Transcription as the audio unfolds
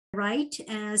right.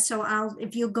 So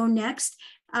if you'll go next.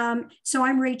 So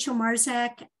I'm Rachel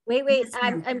Marzak. Wait, yes,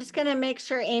 I'm just going to make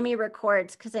sure Amy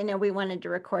records because I know we wanted to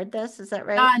record this. Is that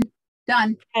right?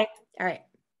 Done. Okay. All right.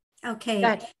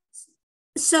 Okay.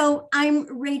 So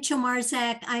I'm Rachel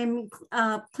Marzak. I'm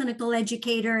a clinical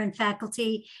educator and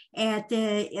faculty at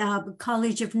the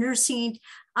College of Nursing,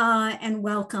 and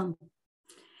welcome.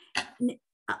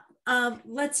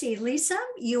 Let's see, Lisa,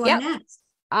 you are next.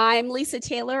 I'm Lisa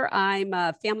Taylor. I'm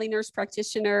a family nurse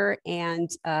practitioner and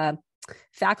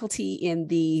faculty in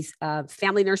the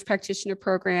family nurse practitioner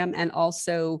program, and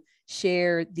also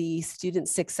share the student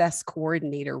success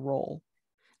coordinator role.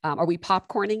 Are we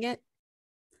popcorning it?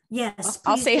 Yes.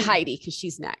 I'll say Heidi because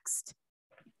she's next.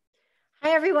 Hi,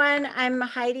 everyone. I'm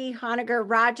Heidi Honegger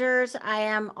Rogers. I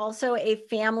am also a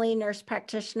family nurse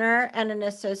practitioner and an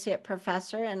associate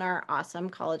professor in our awesome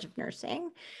College of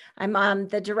Nursing. I'm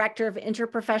the director of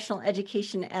interprofessional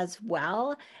education as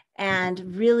well,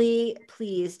 and really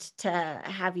pleased to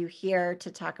have you here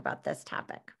to talk about this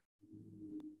topic.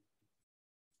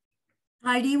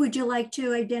 Heidi, would you like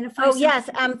to identify? Oh, yes.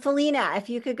 Felina, if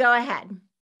you could go ahead.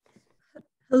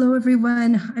 Hello,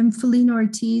 everyone. I'm Felina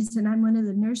Ortiz, and I'm one of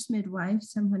the nurse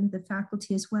midwives. I'm one of the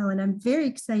faculty as well, and I'm very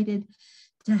excited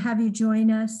to have you join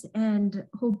us and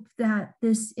hope that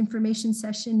this information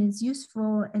session is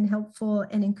useful and helpful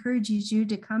and encourages you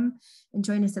to come and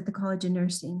join us at the College of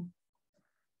Nursing.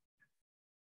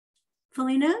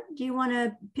 Felina, do you want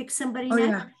to pick somebody next?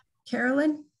 Yeah.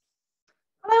 Carolyn?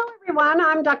 Hello, everyone.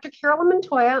 I'm Dr. Carolyn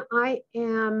Montoya. I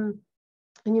am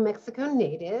a New Mexico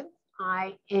native.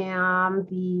 I am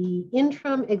the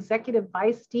interim executive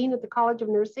vice dean at the College of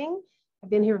Nursing. I've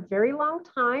been here a very long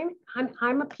time.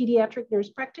 I'm a pediatric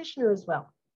nurse practitioner as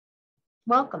well.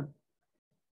 Welcome.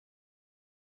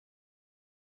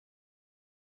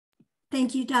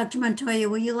 Thank you, Dr. Montoya.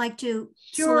 Will you like to?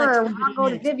 Sure, I'll go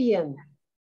to Vivian.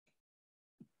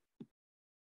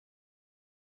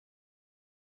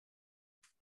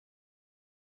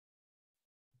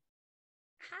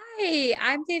 Hi,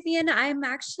 I'm Vivian. I'm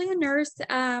actually a nurse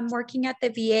working at the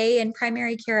VA in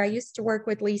primary care. I used to work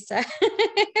with Lisa.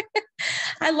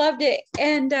 I loved it.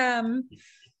 And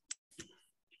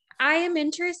I am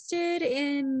interested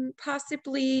in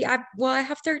possibly, I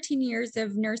have 13 years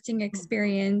of nursing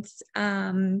experience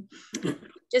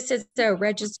just as a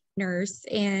registered nurse,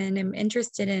 and I'm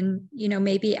interested in,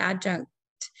 maybe adjunct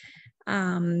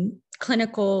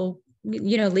clinical,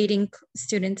 leading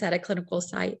students at a clinical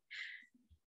site.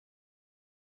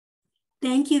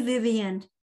 Thank you, Vivian.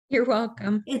 You're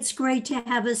welcome. It's great to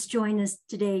have us join us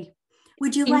today.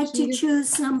 Would you like to choose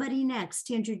somebody next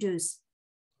to introduce?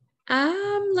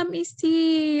 Let me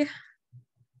see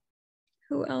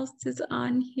who else is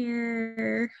on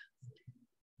here.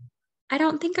 I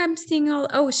don't think I'm seeing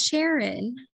all.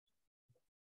 Sharon.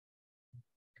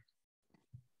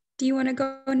 Do you want to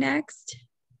go next?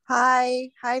 Hi,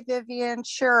 Vivian.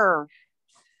 Sure.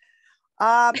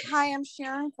 Hi, I'm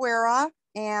Sharon Guerra,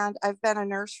 and I've been a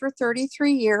nurse for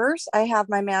 33 years. I have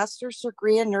my master's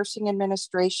degree in nursing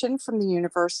administration from the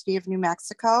University of New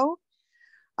Mexico.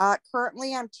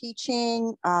 Currently, I'm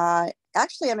teaching,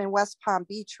 actually, I'm in West Palm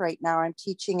Beach right now. I'm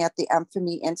teaching at the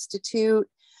Emphany Institute.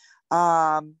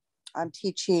 I'm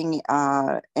teaching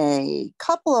a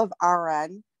couple of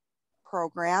RN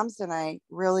programs, and I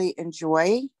really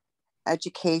enjoy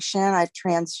education. I've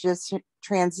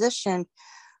transitioned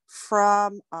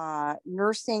from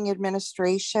nursing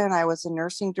administration. I was a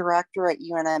nursing director at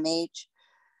UNMH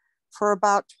for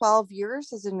about 12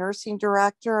 years as a nursing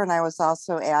director, and I was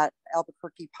also at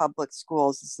Albuquerque Public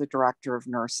Schools as the director of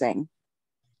nursing.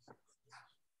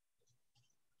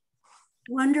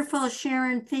 Wonderful,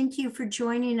 Sharon. Thank you for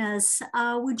joining us.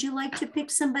 Would you like to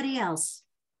pick somebody else?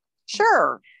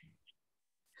 Sure.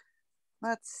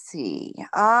 Let's see.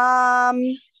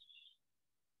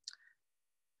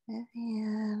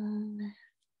 Vivian.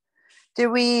 Do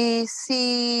we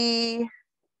see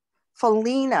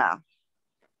Felina?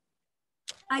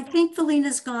 I think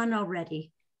Felina's gone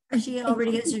already. She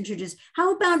already has introduced.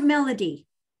 How about Melody?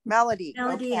 Melody.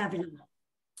 Melody Okay. Avila.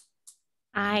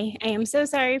 I am so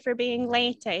sorry for being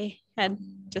late. I'm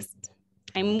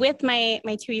with my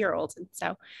 2-year-old. And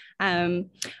so,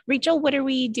 Rachel, what are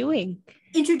we doing?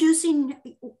 Introducing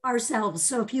ourselves.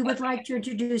 So if you would like to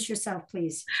introduce yourself,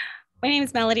 please. My name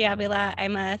is Melody Avila.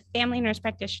 I'm a family nurse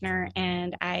practitioner,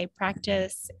 and I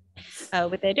practice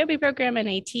with the Adobe program, and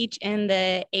I teach in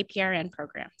the APRN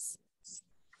programs.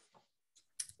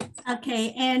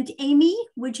 Okay, and Amy,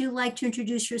 would you like to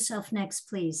introduce yourself next,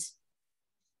 please?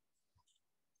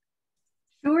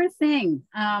 Sure thing.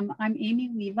 I'm Amy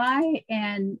Levi,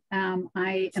 and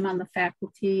I am on the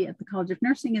faculty at the College of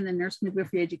Nursing in the Nurse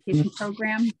Midwifery Education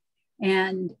Program.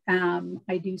 And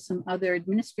I do some other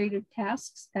administrative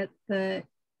tasks at the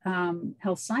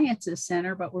Health Sciences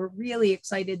Center, but we're really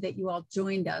excited that you all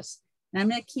joined us. And I'm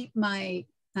going to keep my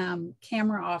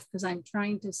camera off because I'm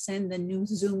trying to send the new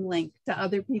Zoom link to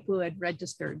other people who had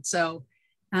registered. So,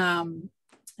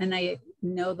 and I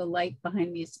know the light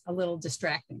behind me is a little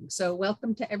distracting. So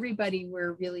welcome to everybody.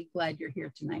 We're really glad you're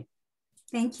here tonight.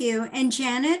 Thank you. And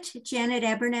Janet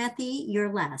Abernathy,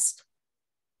 you're last.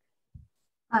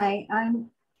 Hi,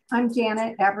 I'm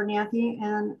Janet Abernathy,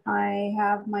 and I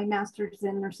have my master's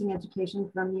in nursing education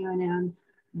from UNM.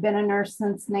 Been a nurse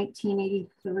since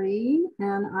 1983,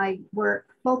 and I work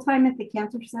full-time at the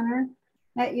Cancer Center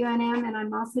at UNM, and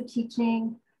I'm also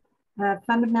teaching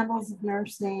fundamentals of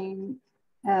nursing,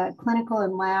 clinical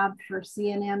and lab for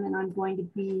CNM, and I'm going to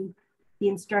be the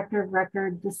instructor of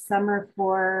record this summer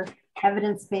for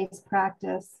evidence-based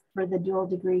practice for the dual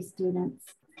degree students.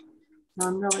 So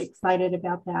I'm really excited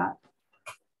about that.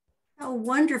 Oh,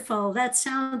 wonderful. That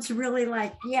sounds really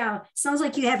like, yeah, sounds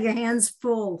like you have your hands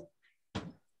full.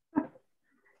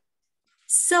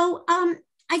 So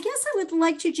I guess I would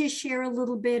like to just share a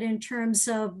little bit in terms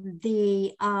of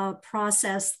the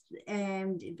process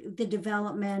and the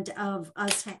development of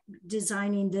us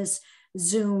designing this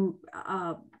Zoom,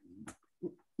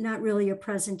 not really a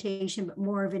presentation, but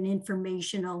more of an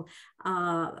informational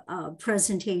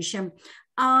presentation.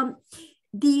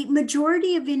 The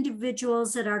majority of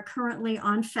individuals that are currently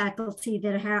on faculty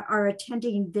that are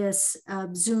attending this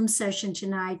Zoom session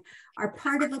tonight are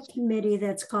part of a committee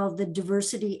that's called the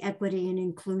Diversity, Equity, and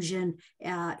Inclusion.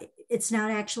 It's not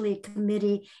actually a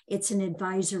committee, it's an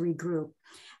advisory group.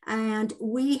 And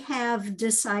we have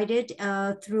decided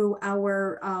through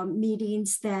our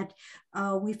meetings that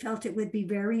we felt it would be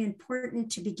very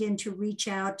important to begin to reach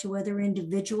out to other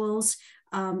individuals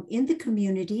in the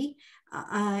community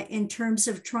in terms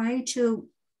of trying to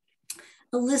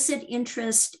elicit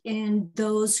interest in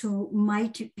those who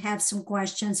might have some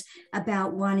questions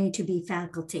about wanting to be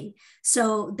faculty.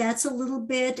 So that's a little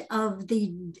bit of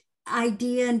the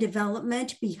idea and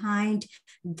development behind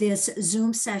this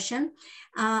Zoom session.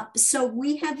 So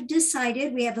we have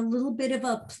decided, we have a little bit of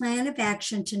a plan of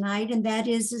action tonight, and that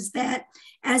is that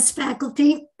as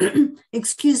faculty,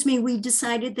 excuse me, we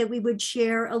decided that we would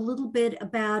share a little bit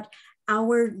about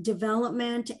our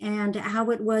development and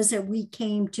how it was that we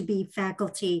came to be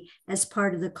faculty as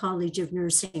part of the College of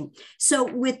Nursing. So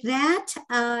with that,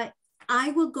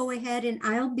 I will go ahead and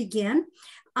I'll begin.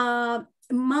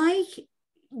 My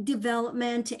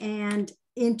development and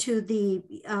into the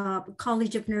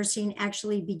College of Nursing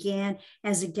actually began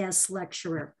as a guest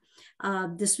lecturer.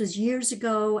 This was years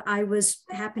ago. I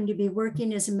happened to be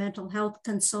working as a mental health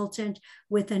consultant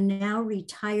with a now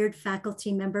retired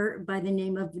faculty member by the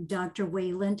name of Dr.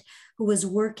 Wayland, who was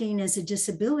working as a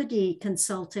disability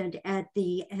consultant at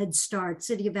the Head Start,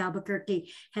 City of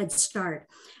Albuquerque Head Start.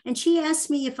 And she asked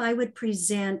me if I would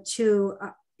present to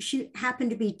she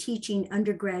happened to be teaching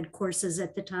undergrad courses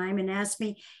at the time and asked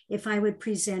me if I would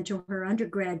present to her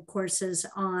undergrad courses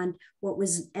on what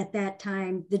was at that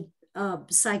time the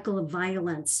cycle of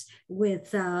violence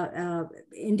with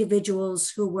individuals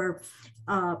who were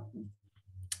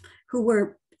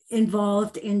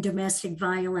involved in domestic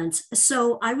violence.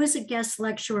 So I was a guest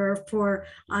lecturer for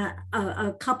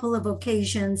a couple of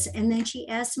occasions. And then she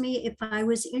asked me if I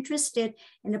was interested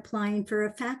in applying for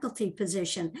a faculty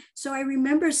position. So I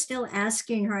remember still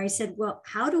asking her, I said, well,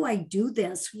 how do I do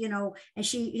this? You know, and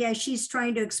she's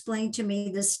trying to explain to me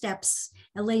the steps,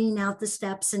 laying out the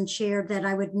steps, and shared that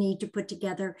I would need to put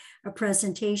together a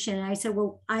presentation. And I said,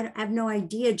 well, I have no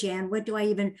idea, Jan, what do I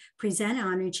even present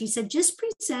on? And she said, just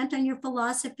present on your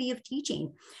philosophy of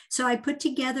teaching. So I put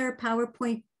together a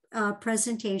PowerPoint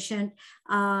presentation,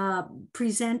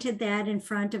 presented that in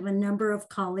front of a number of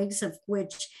colleagues, of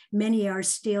which many are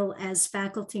still as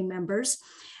faculty members.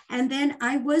 And then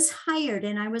I was hired,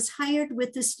 and I was hired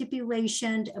with the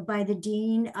stipulation by the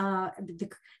dean,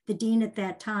 the dean at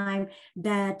that time,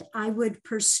 that I would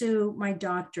pursue my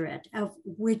doctorate, of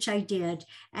which I did.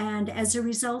 And as a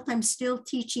result, I'm still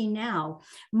teaching now.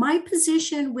 My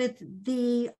position with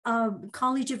the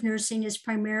College of Nursing is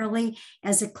primarily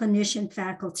as a clinician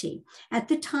faculty. At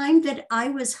the time that I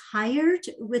was hired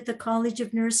with the College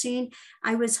of Nursing,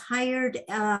 I was hired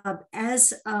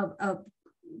as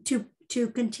to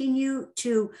continue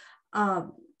to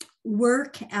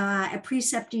work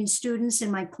precepting students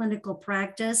in my clinical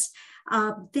practice.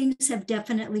 Things have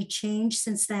definitely changed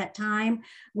since that time.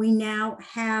 We now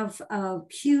have a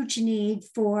huge need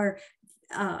for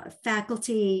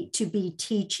faculty to be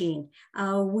teaching.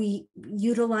 We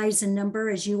utilize a number,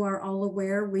 as you are all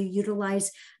aware, we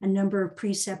utilize a number of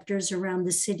preceptors around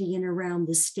the city and around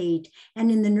the state,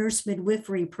 and in the nurse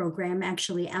midwifery program,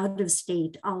 actually out of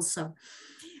state also.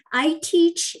 I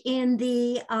teach in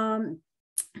the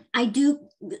I do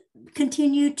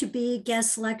continue to be a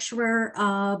guest lecturer,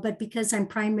 but because I'm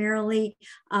primarily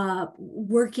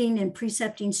working and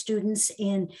precepting students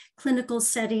in clinical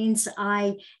settings,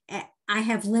 I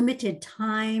have limited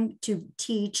time to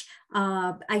teach.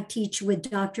 I teach with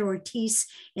Dr. Ortiz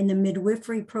in the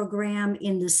midwifery program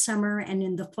in the summer and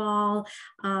in the fall.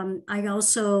 I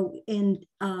also, in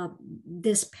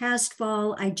this past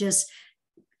fall,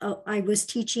 I was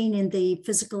teaching in the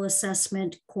physical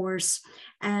assessment course,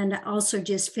 and also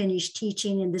just finished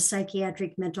teaching in the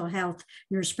psychiatric mental health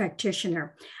nurse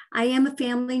practitioner. I am a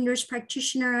family nurse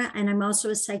practitioner, and I'm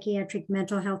also a psychiatric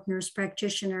mental health nurse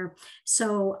practitioner.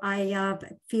 So I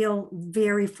feel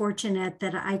very fortunate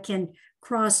that I can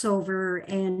cross over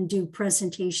and do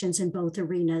presentations in both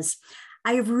arenas.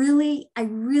 I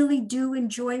really do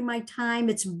enjoy my time.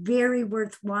 It's very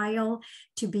worthwhile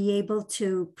to be able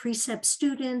to precept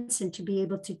students and to be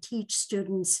able to teach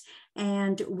students.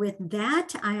 And with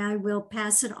that, I will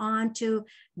pass it on to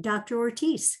Dr.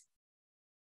 Ortiz.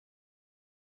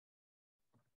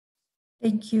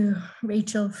 Thank you,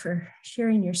 Rachel, for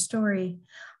sharing your story.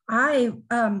 I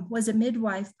was a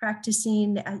midwife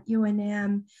practicing at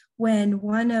UNM when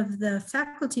one of the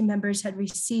faculty members had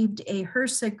received a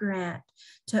HRSA grant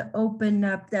to open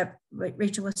up, that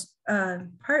Rachel was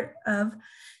part of,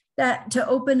 that to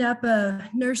open up a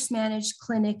nurse managed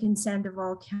clinic in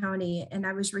Sandoval County. And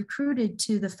I was recruited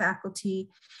to the faculty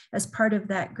as part of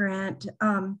that grant,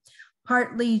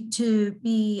 partly to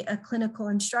be a clinical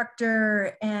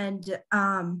instructor and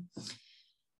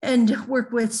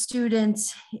work with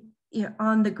students, you know,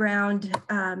 on the ground,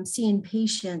 seeing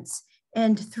patients.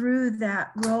 And through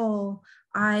that role,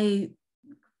 I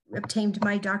obtained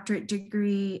my doctorate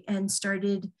degree and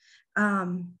started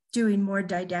doing more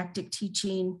didactic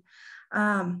teaching.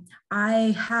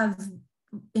 I have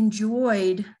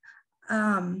enjoyed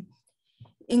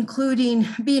including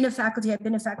being a faculty. I've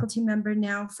been a faculty member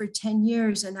now for 10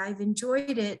 years, and I've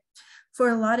enjoyed it for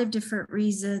a lot of different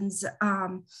reasons.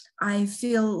 I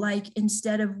feel like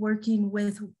instead of working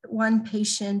with one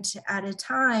patient at a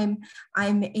time,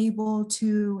 I'm able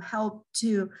to help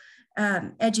to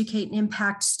educate and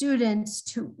impact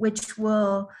students, which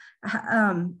will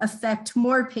affect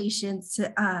more patients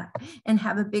and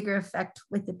have a bigger effect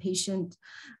with the patient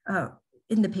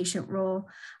in the patient role.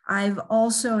 I've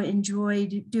also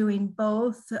enjoyed doing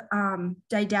both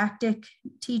didactic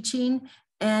teaching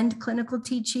and clinical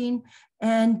teaching,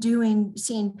 and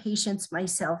seeing patients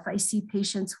myself. I see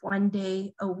patients one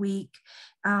day a week,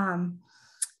 and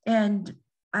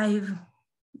I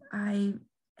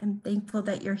am thankful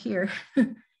that you're here.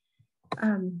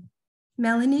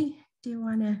 Melanie, do you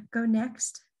want to go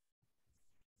next?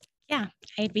 Yeah,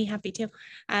 I'd be happy to.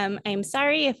 I'm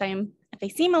sorry if I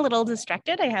seem a little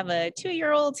distracted. I have a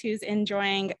 2-year-old who's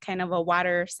enjoying kind of a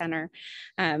water center,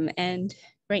 and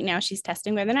right now she's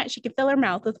testing whether or not she can fill her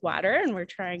mouth with water, and we're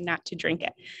trying not to drink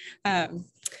it.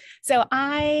 So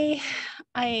my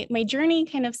journey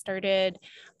kind of started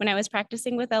when I was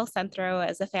practicing with El Centro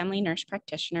as a family nurse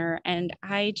practitioner, and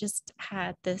I just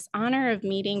had this honor of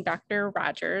meeting Dr.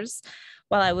 Rogers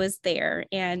while I was there,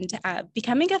 and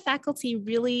becoming a faculty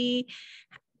really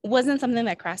wasn't something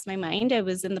that crossed my mind. I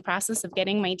was in the process of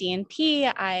getting my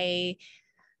DNP. I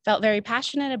felt very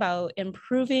passionate about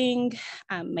improving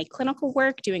my clinical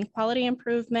work, doing quality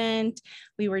improvement.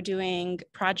 We were doing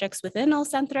projects within El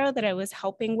Centro that I was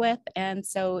helping with. And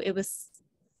so it was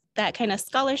that kind of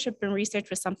scholarship and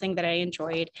research was something that I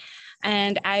enjoyed.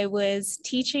 And I was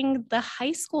teaching the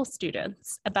high school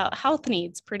students about health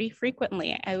needs pretty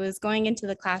frequently. I was going into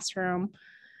the classroom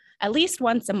at least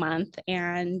once a month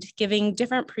and giving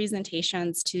different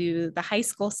presentations to the high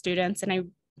school students. And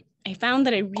I found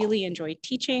that I really enjoyed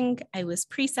teaching. I was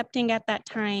precepting at that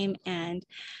time, and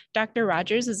Dr.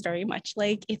 Rogers was very much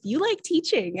like, if you like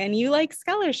teaching and you like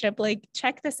scholarship, like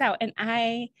check this out. And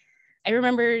I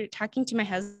remember talking to my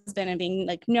husband and being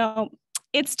like, no,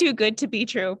 it's too good to be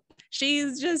true.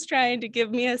 She's just trying to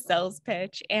give me a sales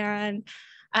pitch. And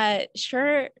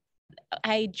sure,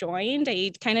 I joined.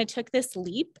 I kind of took this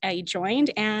leap. I joined,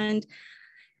 and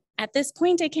at this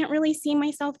point, I can't really see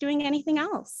myself doing anything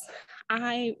else.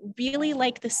 I really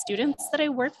like the students that I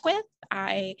work with.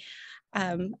 I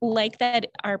like that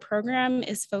our program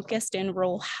is focused in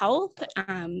rural health,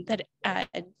 that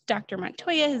Dr.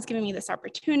 Montoya has given me this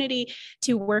opportunity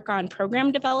to work on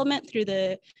program development through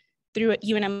the through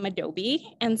UNM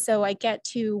Adobe. And so I get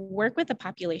to work with a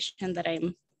population that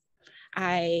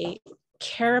I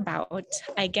care about.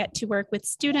 I get to work with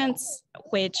students,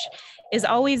 which is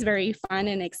always very fun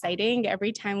and exciting.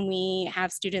 Every time we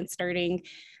have students starting,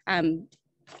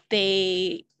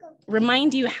 they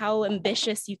remind you how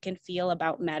ambitious you can feel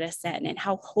about medicine and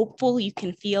how hopeful you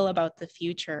can feel about the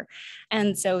future.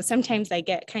 And so sometimes I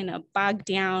get kind of bogged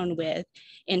down with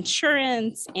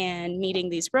insurance and meeting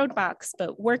these roadblocks,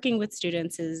 but working with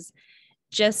students is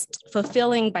just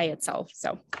fulfilling by itself.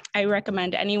 So I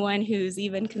recommend anyone who's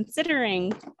even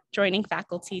considering joining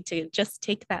faculty to just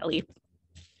take that leap.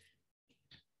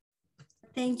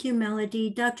 Thank you, Melody.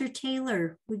 Dr.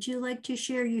 Taylor, would you like to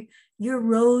share your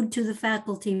road to the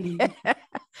faculty?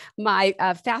 My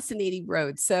fascinating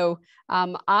road. So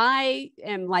I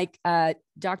am like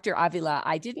Dr. Avila.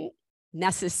 I didn't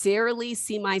necessarily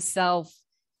see myself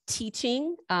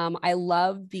teaching. I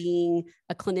love being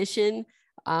a clinician.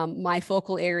 My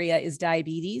focal area is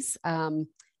diabetes. And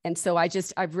so I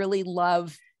really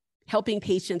love helping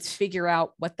patients figure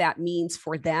out what that means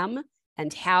for them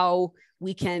and how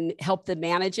we can help them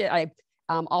manage it. I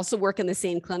also work in the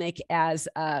same clinic as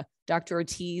Dr.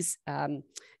 Ortiz,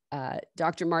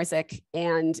 Dr. Marzek,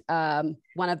 and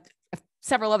one of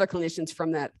several other clinicians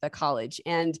from the college.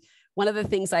 And one of the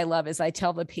things I love is I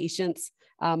tell the patients,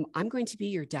 I'm going to be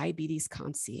your diabetes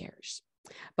concierge.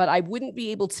 But I wouldn't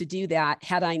be able to do that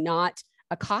had I not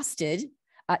accosted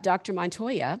Dr.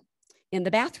 Montoya in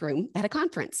the bathroom at a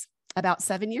conference about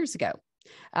 7 years ago.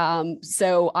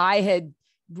 So I had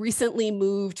recently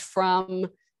moved from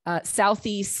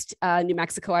Southeast New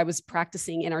Mexico. I was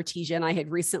practicing in Artesia, and I had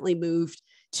recently moved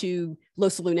to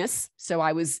Los Lunas. So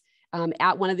I was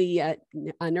at one of the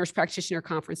nurse practitioner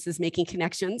conferences making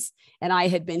connections. And I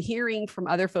had been hearing from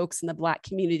other folks in the Black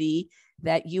community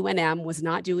that UNM was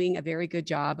not doing a very good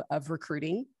job of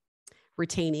recruiting,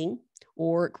 retaining,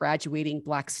 or graduating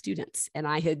Black students. And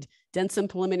I had done some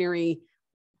preliminary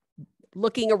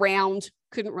looking around,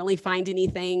 couldn't really find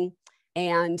anything.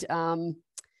 And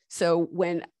so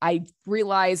when I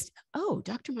realized, oh,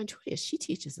 Dr. Montoya, she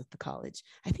teaches at the college.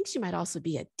 I think she might also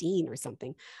be a dean or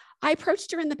something. I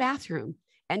approached her in the bathroom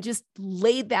and just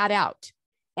laid that out.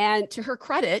 And to her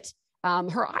credit,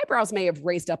 her eyebrows may have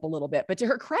raised up a little bit, but to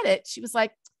her credit, she was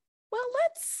like, well,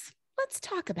 let's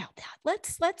talk about that.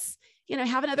 Let's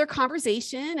have another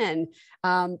conversation. And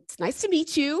it's nice to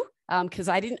meet you. Because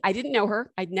I didn't know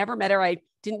her. I'd never met her. I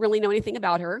didn't really know anything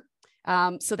about her.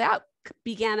 So that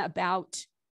began about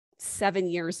 7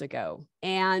 years ago.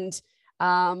 And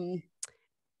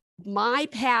my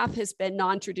path has been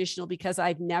non-traditional because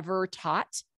I've never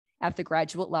taught at the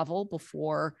graduate level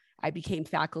before I became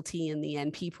faculty in the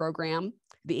NP program,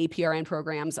 the APRN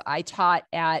programs. I taught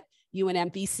at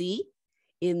UNMBC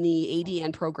in the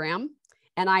ADN program.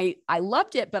 And I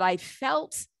loved it, but I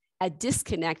felt a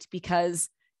disconnect because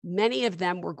many of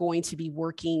them were going to be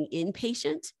working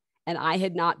inpatient, and I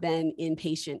had not been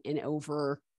inpatient in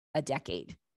over a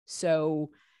decade. So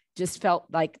just felt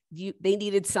like they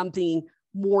needed something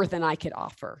more than I could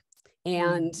offer.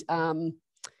 And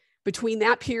between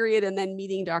that period and then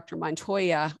meeting Dr.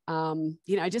 Montoya,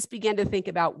 I just began to think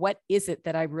about what is it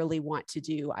that I really want to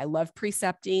do. I love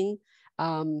precepting.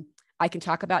 I can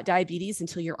talk about diabetes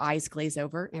until your eyes glaze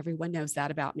over. Everyone knows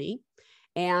that about me.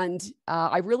 And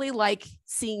I really like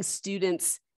seeing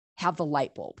students have the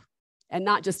light bulb, and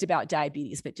not just about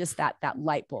diabetes, but just that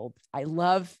light bulb. I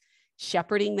love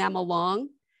shepherding them along.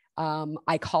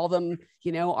 I call them,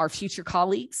 our future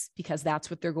colleagues, because that's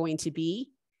what they're going to be.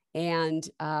 And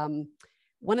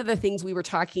one of the things we were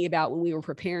talking about when we were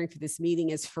preparing for this meeting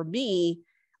is, for me,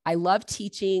 I love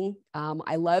teaching.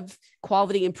 I love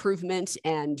quality improvement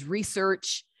and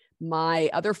research. My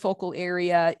other focal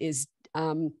area is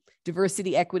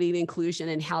diversity, equity, and inclusion,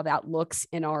 and how that looks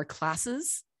in our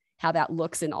classes, how that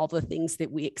looks in all the things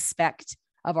that we expect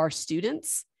of our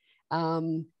students.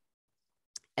 And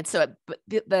so, but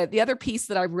the other piece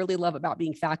that I really love about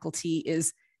being faculty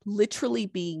is literally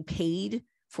being paid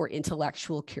for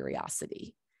intellectual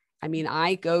curiosity. I mean,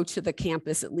 I go to the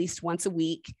campus at least once a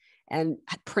week and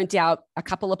print out a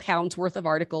couple of pounds worth of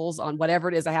articles on whatever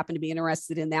it is I happen to be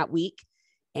interested in that week.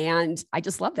 And I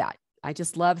just love that. I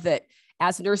just love that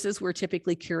as nurses, we're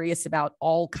typically curious about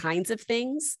all kinds of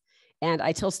things. And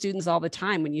I tell students all the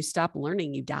time, when you stop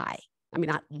learning, you die. I mean,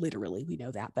 not literally, we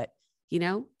know that, but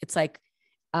it's like,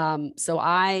 so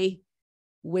I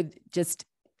would just,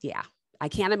 I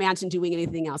can't imagine doing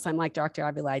anything else. I'm like Dr.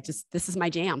 Avila, this is my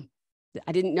jam.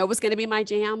 I didn't know it was going to be my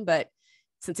jam, but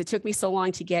since it took me so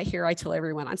long to get here, I tell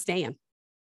everyone I'm staying.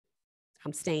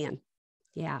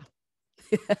 Yeah.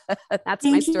 That's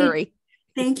my story.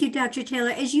 Thank you, Dr.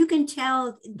 Taylor. As you can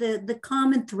tell, the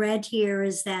common thread here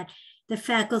is that the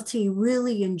faculty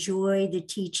really enjoy the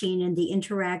teaching and the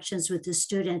interactions with the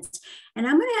students. And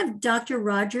I'm going to have Dr.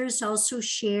 Rogers also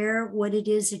share what it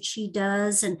is that she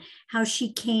does and how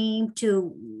she came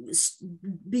to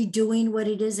be doing what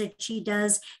it is that she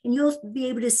does. And you'll be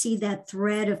able to see that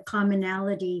thread of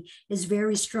commonality is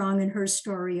very strong in her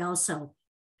story also.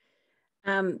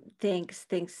 Thanks,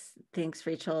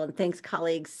 Rachel, and thanks,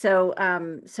 colleagues. So,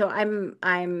 I'm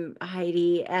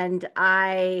Heidi, and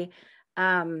I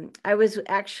was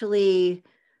actually,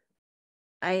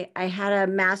 I had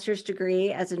a master's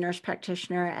degree as a nurse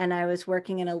practitioner, and I was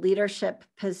working in a leadership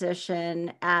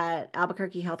position at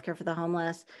Albuquerque Healthcare for the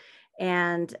Homeless.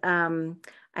 And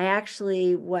I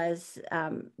actually was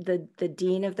the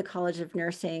dean of the College of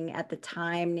Nursing at the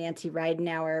time. Nancy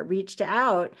Reidenauer reached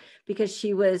out because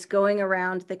she was going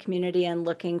around the community and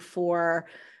looking for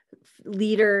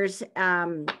leaders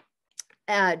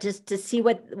just to see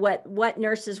what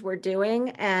nurses were doing,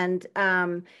 and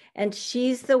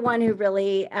she's the one who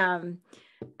really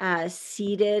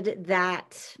seeded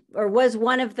that, or was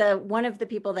one of the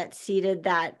people that seeded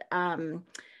that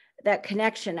that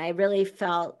connection. I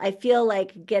feel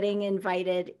like getting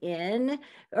invited in,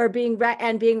 or being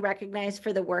recognized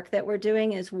for the work that we're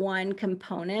doing is one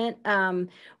component,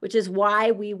 which is why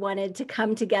we wanted to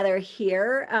come together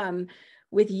here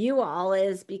with you all,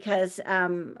 is because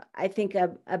I think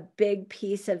a big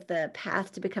piece of the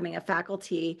path to becoming a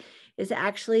faculty is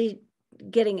actually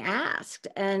getting asked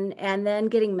and then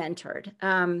getting mentored.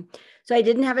 So I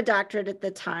didn't have a doctorate at the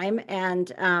time,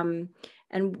 and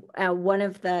one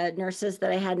of the nurses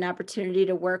that I had an opportunity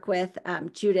to work with,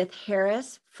 Judith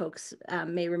Harris, folks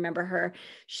may remember her,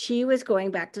 she was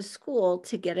going back to school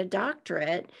to get a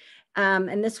doctorate.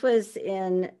 And this was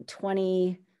in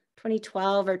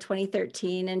 2012 or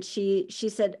 2013. And she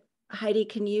said, Heidi,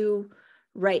 can you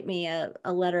write me a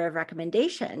letter of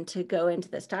recommendation to go into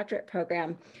this doctorate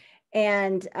program?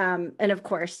 And of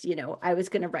course, you know, I was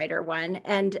going to write her one.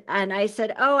 And I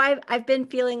said, oh, I've been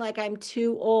feeling like I'm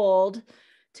too old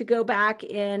to go back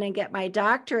in and get my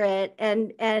doctorate.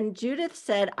 And Judith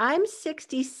said, I'm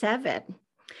 67.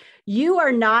 You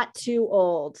are not too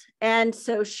old. And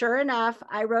so sure enough,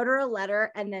 I wrote her a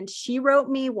letter, and then she wrote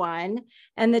me one.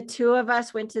 And the two of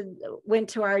us went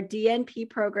to our DNP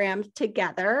program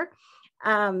together.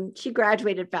 She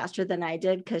graduated faster than I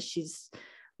did because she's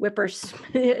whippers.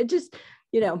 Just,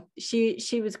 you know,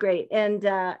 she was great. And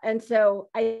so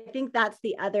I think that's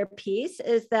the other piece,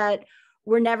 is that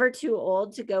we're never too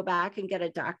old to go back and get a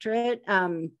doctorate.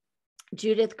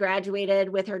 Judith graduated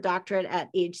with her doctorate at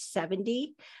age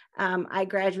 70. I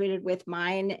graduated with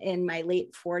mine in my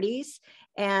late 40s,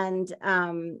 and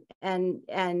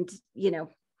you know,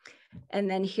 and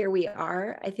then here we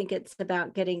are. I think it's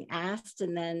about getting asked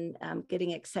and then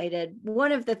getting excited.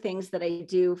 One of the things that I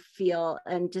do feel,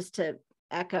 and just to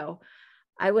echo,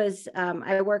 I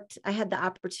had the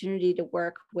opportunity to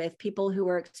work with people who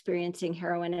were experiencing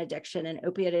heroin addiction and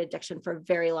opiate addiction for a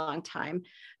very long time,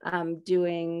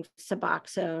 doing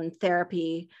Suboxone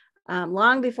therapy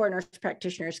long before nurse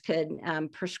practitioners could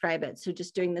prescribe it. So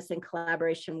just doing this in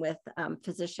collaboration with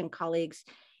physician colleagues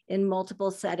in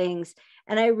multiple settings.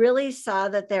 And I really saw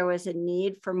that there was a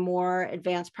need for more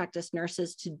advanced practice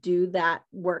nurses to do that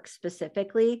work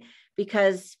specifically,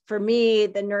 because for me,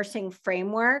 the nursing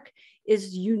framework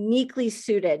is uniquely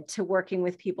suited to working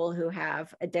with people who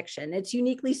have addiction. It's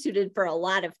uniquely suited for a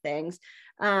lot of things.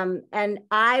 And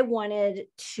I wanted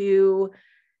to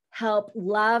help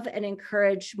love and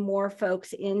encourage more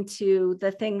folks into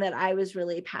the thing that I was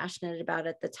really passionate about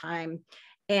at the time.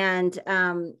 And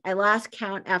I lost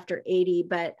count after 80,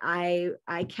 but I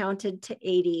counted to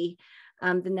 80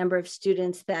 the number of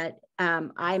students that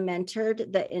I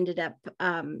mentored that ended up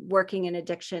working in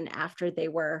addiction after they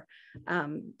were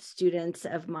students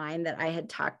of mine that I had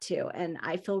talked to. And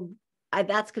I feel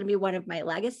that's going to be one of my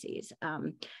legacies.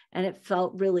 And it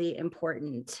felt really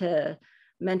important to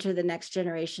mentor the next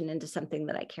generation into something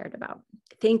that I cared about.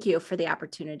 Thank you for the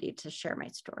opportunity to share my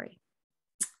story.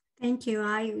 Thank you.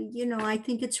 I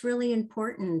think it's really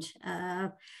important.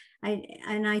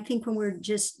 I think when we're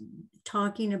just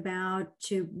talking about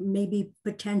to maybe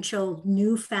potential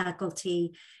new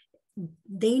faculty,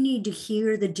 they need to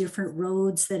hear the different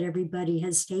roads that everybody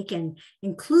has taken,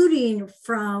 including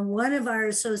from one of our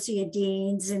associate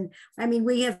deans. And I mean,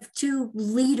 we have two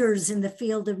leaders in the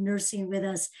field of nursing with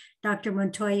us, Dr.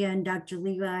 Montoya and Dr.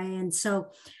 Levi. And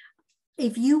so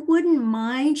if you wouldn't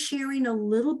mind sharing a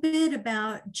little bit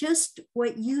about just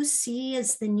what you see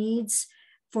as the needs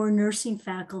for nursing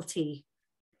faculty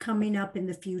coming up in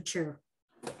the future.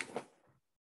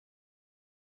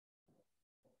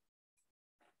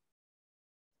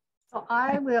 So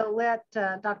I will let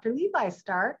Dr. Levi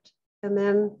start and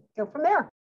then go from there.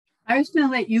 I was going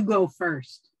to let you go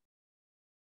first.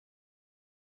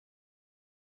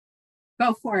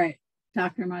 Go for it,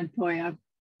 Dr. Montoya.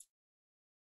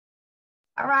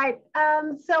 All right.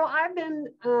 So I've been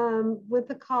with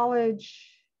the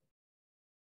college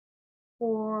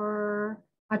for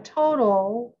a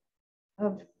total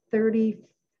of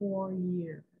 34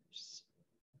 years.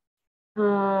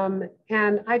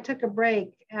 And I took a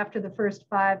break after the first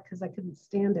 5 because I couldn't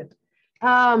stand it.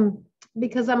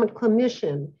 Because I'm a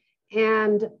clinician,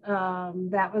 and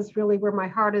that was really where my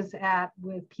heart is at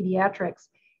with pediatrics.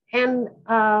 And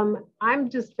I'm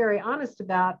just very honest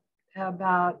about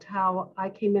how I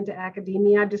came into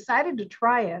academia. I decided to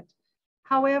try it.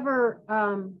 However,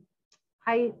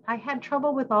 I had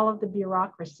trouble with all of the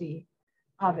bureaucracy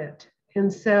of it.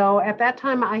 And so at that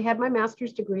time, I had my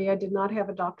master's degree. I did not have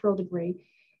a doctoral degree.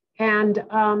 And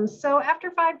so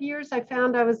after 5 years, I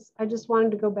found I just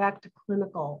wanted to go back to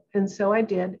clinical. And so I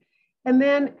did. And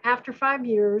then after 5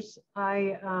 years,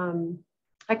 I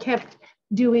kept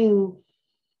doing,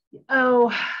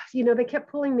 they kept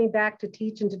pulling me back to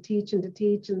teach and to teach and to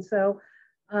teach. And so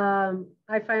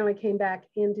I finally came back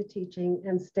into teaching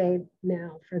and stayed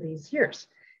now for these years.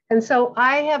 And so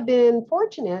I have been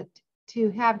fortunate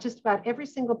to have just about every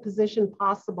single position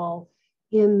possible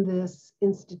in this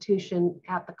institution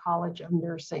at the College of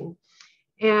Nursing.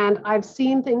 And I've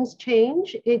seen things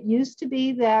change. It used to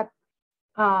be that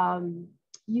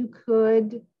you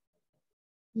could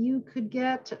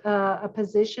get a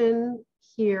position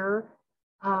here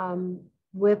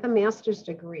with a master's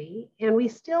degree, and we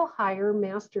still hire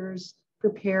master's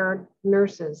prepared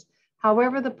nurses.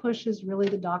 However, the push is really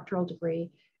the doctoral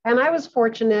degree. And I was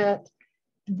fortunate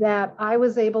that I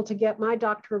was able to get my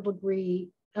doctoral degree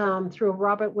through a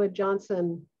Robert Wood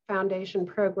Johnson Foundation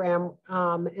program.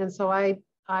 And so I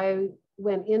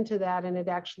went into that, and it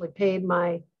actually paid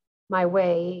my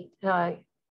way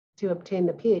to obtain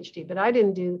the PhD. But I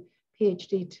didn't do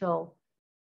PhD till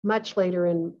much later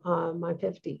in my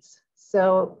 50s.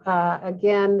 So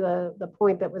again, the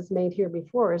point that was made here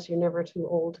before is you're never too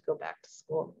old to go back to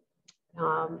school.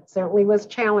 Certainly was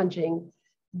challenging,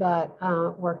 but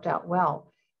worked out well.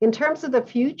 In terms of the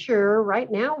future,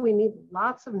 right now, we need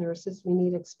lots of nurses. We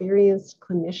need experienced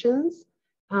clinicians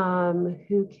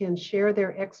who can share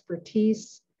their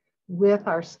expertise with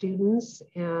our students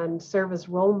and serve as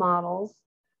role models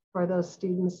for those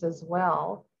students as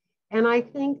well. And I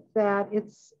think that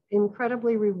it's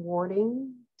incredibly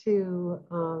rewarding to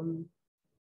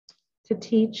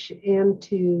teach and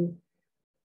to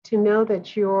know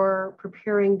that you're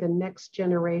preparing the next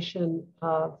generation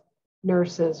of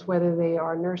nurses, whether they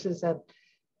are nurses at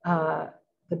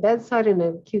the bedside in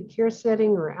an acute care setting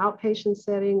or outpatient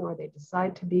setting, or they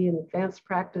decide to be an advanced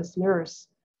practice nurse.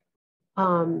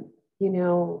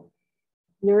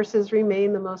 Nurses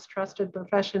remain the most trusted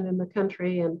profession in the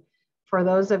country. And for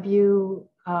those of you,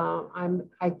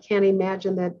 I can't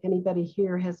imagine that anybody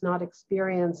here has not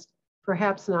experienced,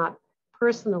 perhaps not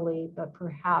personally, but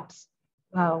perhaps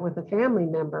with a family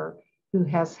member who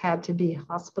has had to be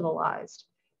hospitalized.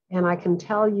 And I can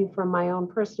tell you from my own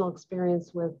personal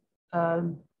experience with a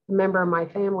member of my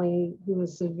family who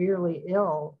was severely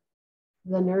ill,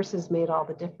 the nurses made all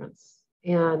the difference.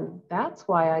 And that's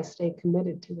why I stay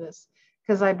committed to this,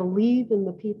 because I believe in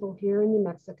the people here in New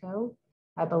Mexico.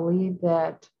 I believe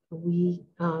that we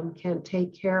can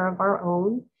take care of our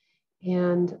own.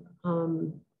 And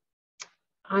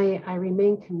I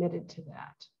remain committed to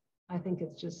that. I think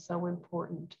it's just so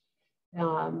important.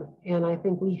 And I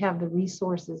think we have the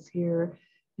resources here,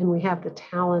 and we have the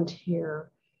talent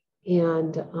here,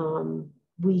 and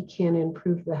we can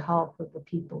improve the health of the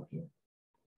people here.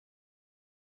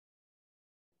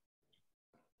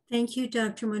 Thank you,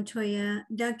 Dr. Montoya.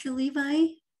 Dr. Levi?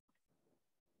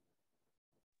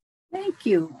 Thank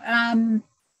you.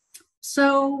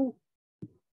 So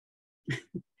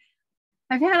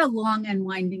I've had a long and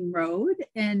winding road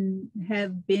and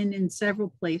have been in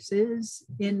several places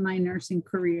in my nursing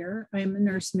career. I am a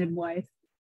nurse midwife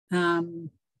and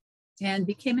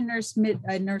became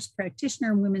a nurse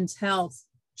practitioner in women's health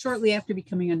shortly after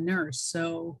becoming a nurse.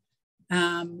 So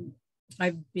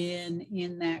I've been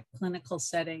in that clinical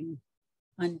setting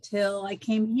until I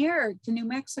came here to New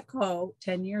Mexico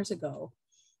 10 years ago.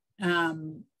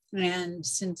 And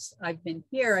since I've been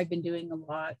here, I've been doing a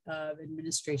lot of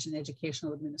administration,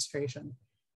 educational administration.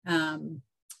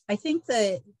 I think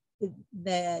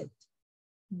that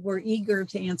we're eager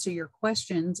to answer your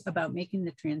questions about making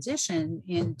the transition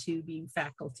into being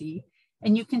faculty.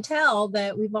 And you can tell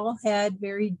that we've all had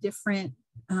very different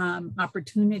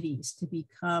opportunities to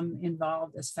become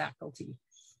involved as faculty.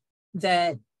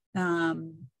 that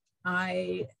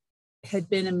I had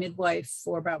been a midwife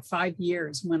for about 5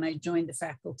 years when I joined the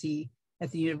faculty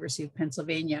at the University of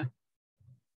Pennsylvania.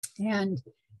 And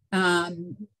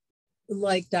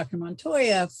like Dr.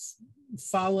 Montoya,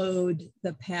 followed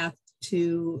the path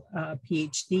to a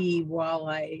PhD while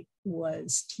I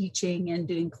was teaching and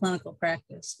doing clinical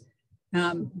practice,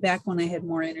 back when I had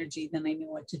more energy than I knew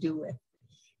what to do with.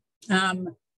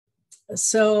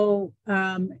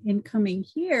 In coming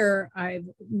here, I've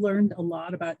learned a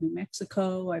lot about New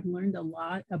Mexico. I've learned a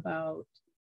lot about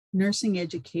nursing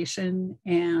education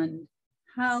and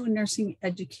how nursing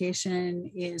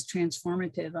education is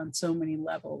transformative on so many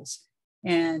levels.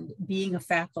 And being a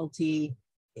faculty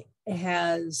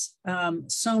has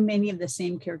so many of the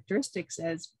same characteristics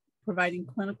as providing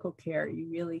clinical care. You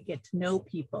really get to know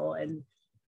people, and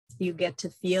you get to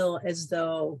feel as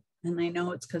though, and I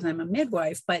know it's because I'm a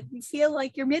midwife, but you feel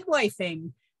like you're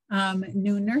midwifing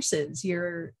new nurses.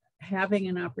 You're having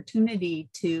an opportunity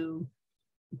to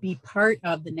be part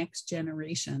of the next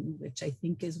generation, which I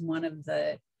think is one of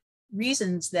the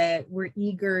reasons that we're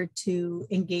eager to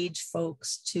engage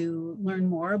folks to learn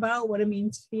more about what it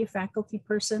means to be a faculty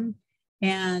person.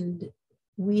 And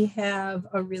we have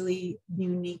a really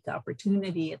unique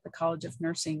opportunity at the College of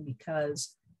Nursing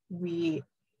because we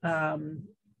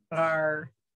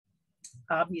are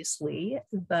obviously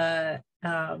the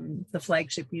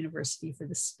flagship university for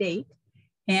the state,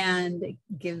 and it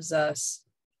gives us,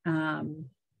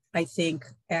 I think,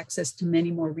 access to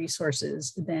many more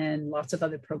resources than lots of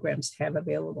other programs have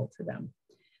available to them.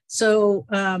 So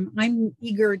I'm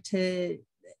eager to,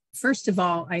 first of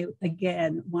all, I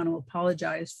again want to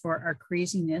apologize for our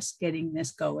craziness getting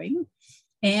this going.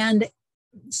 And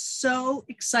so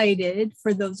excited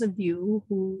for those of you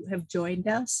who have joined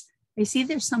us. I see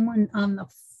there's someone on the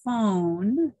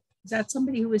phone. Is that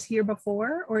somebody who was here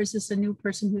before, or is this a new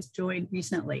person who's joined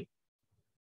recently?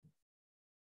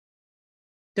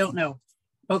 Don't know.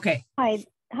 Okay. Hi,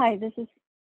 this is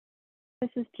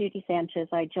Judy Sanchez.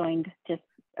 I joined just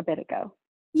a bit ago.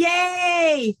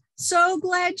 Yay! So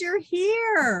glad you're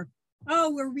here.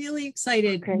 Oh, we're really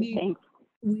excited. Great, thanks.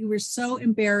 We were so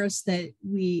embarrassed that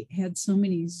we had so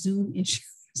many Zoom issues.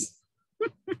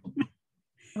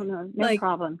 Oh, no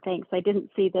problem. Thanks. I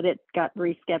didn't see that it got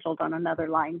rescheduled on another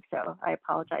line, so I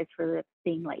apologize for it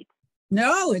being late.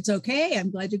 No, it's okay.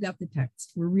 I'm glad you got the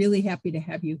text. We're really happy to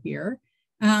have you here.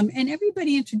 And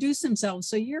everybody introduce themselves.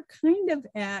 So you're kind of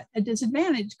at a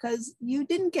disadvantage because you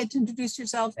didn't get to introduce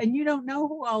yourself and you don't know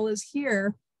who all is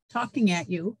here talking at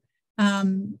you.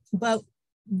 But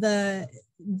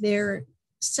there are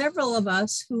several of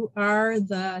us who are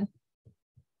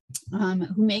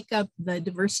who make up the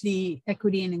Diversity,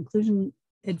 Equity, and Inclusion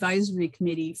Advisory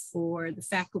Committee for the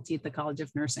faculty at the College of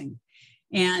Nursing.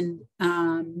 And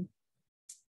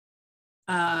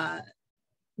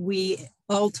we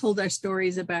all told our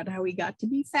stories about how we got to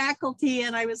be faculty,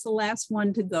 and I was the last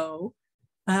one to go.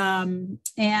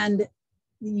 And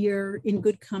you're in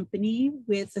good company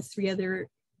with the 3 other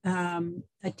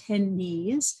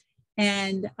attendees.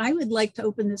 And I would like to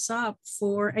open this up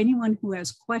for anyone who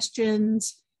has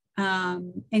questions,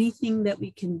 anything that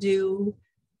we can do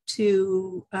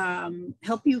to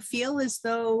help you feel as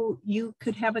though you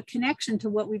could have a connection to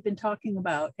what we've been talking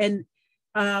about. And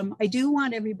I do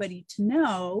want everybody to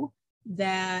know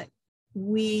that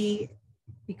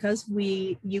because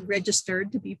you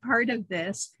registered to be part of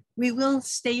this, we will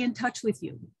stay in touch with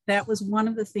you. That was one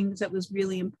of the things that was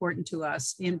really important to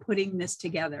us in putting this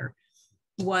together,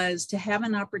 was to have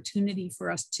an opportunity for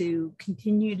us to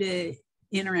continue to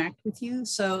interact with you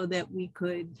so that we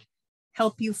could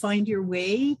help you find your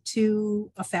way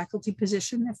to a faculty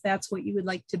position, if that's what you would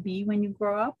like to be when you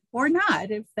grow up, or not,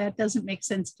 if that doesn't make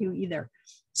sense to you either.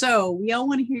 So we all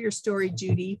want to hear your story,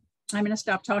 Judy. I'm going to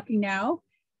stop talking now,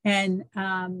 and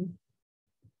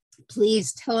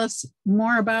please tell us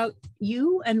more about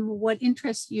you and what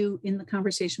interests you in the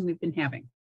conversation we've been having.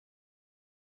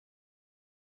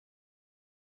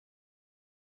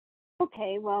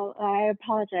 Okay, well, I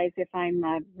apologize if I'm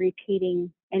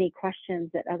repeating any questions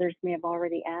that others may have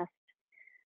already asked.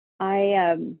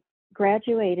 I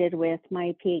graduated with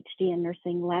my PhD in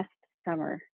nursing last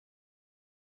summer,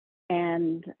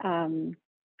 and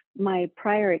my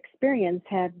prior experience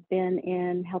had been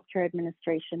in healthcare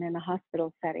administration in a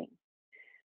hospital setting.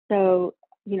 So,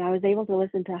 you know, I was able to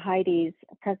listen to Heidi's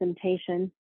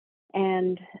presentation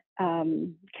and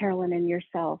Carolyn and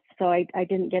yourself. So I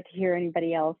didn't get to hear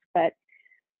anybody else, but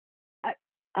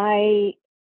I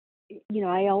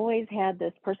always had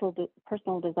this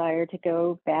personal desire to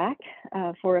go back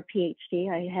for a PhD.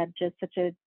 I had just such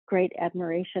a great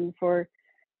admiration for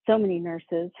so many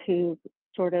nurses who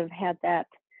sort of had that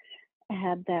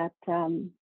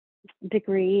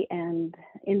degree and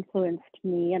influenced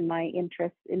me and my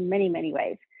interests in many, many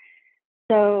ways.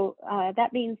 So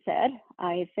that being said,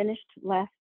 I finished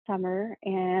last summer,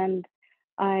 and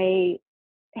I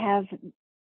have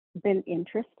been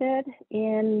interested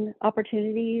in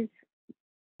opportunities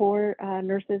for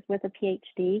nurses with a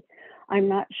PhD. I'm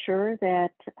not sure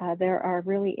that there are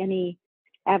really any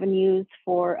avenues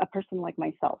for a person like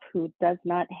myself who does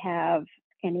not have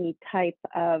any type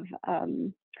of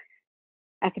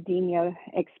academia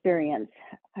experience.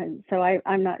 And so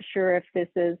I'm not sure if this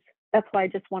is, that's why I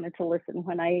just wanted to listen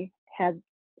when I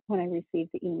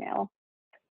received the email.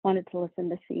 Wanted to listen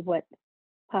to see what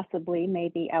possibly may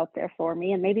be out there for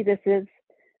me, and maybe this is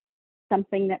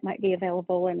something that might be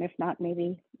available, and if not,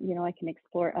 maybe, you know, I can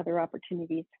explore other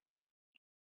opportunities.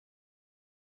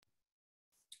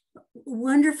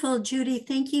 Wonderful, Judy.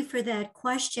 Thank you for that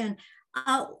question.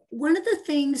 One of the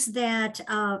things that,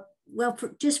 well,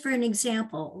 just for an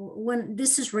example,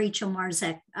 this is Rachel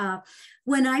Marzek.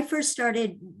 When I first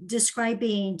started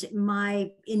describing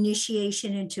my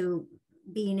initiation into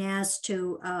being asked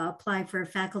to apply for a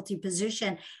faculty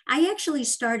position, I actually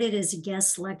started as a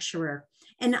guest lecturer,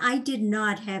 and I did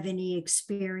not have any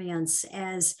experience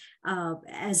as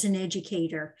an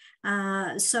educator.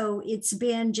 So it's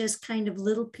been just kind of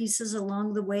little pieces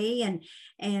along the way,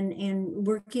 and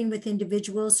working with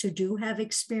individuals who do have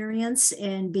experience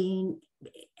and being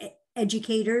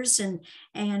educators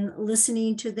and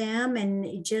listening to them,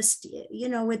 and just, you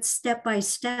know, it's step by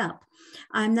step.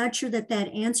 I'm not sure that that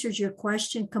answers your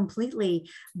question completely,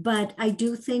 but I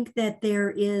do think that there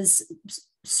is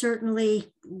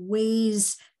certainly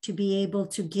ways to be able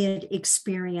to get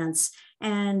experience.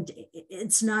 And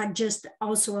it's not just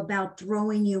also about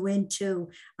throwing you into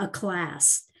a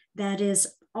class. That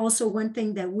is also one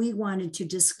thing that we wanted to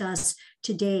discuss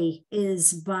today,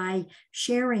 is by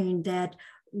sharing that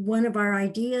one of our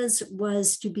ideas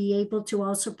was to be able to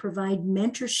also provide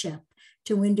mentorship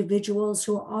to individuals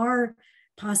who are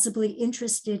possibly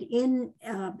interested in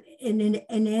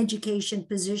an education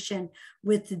position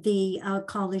with the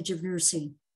College of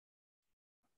Nursing.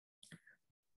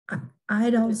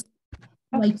 I'd also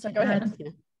like to go ahead.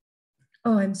 add,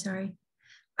 oh, I'm sorry.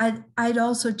 I'd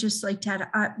also just like to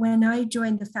add, when I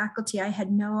joined the faculty, I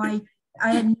had no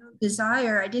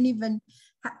desire.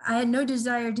 I had no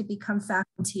desire to become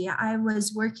faculty. I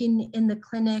was working in the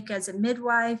clinic as a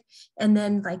midwife. And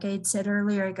then, like I had said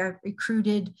earlier, I got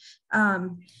recruited.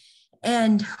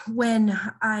 And when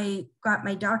I got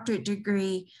my doctorate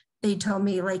degree, they told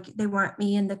me, like, they want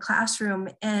me in the classroom.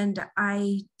 And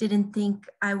I didn't think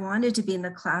I wanted to be in the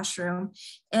classroom.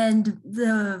 And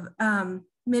the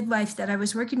midwife that I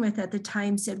was working with at the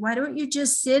time said, why don't you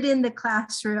just sit in the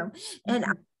classroom? And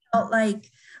I felt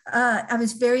like I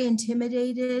was very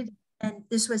intimidated, and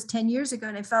this was 10 years ago,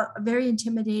 and I felt very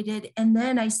intimidated. And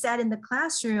then I sat in the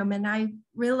classroom and I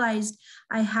realized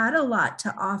I had a lot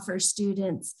to offer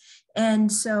students.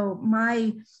 And so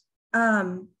my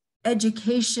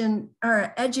education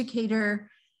or educator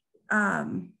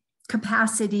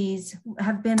capacities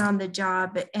have been on the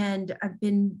job, and I've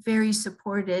been very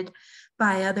supported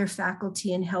by other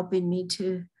faculty in helping me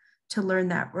to learn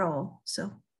that role.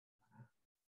 So.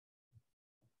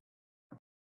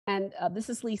 And this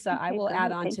is Lisa. I will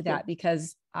add on to that,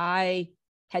 because I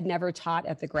had never taught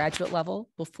at the graduate level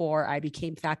before I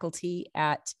became faculty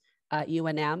at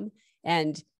UNM,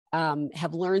 and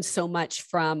have learned so much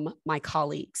from my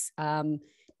colleagues.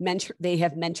 They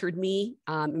have mentored me,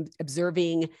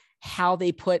 observing how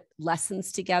they put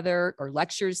lessons together or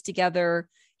lectures together,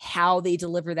 how they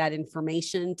deliver that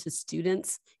information to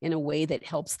students in a way that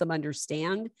helps them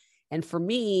understand. And for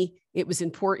me, it was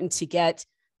important to get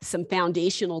some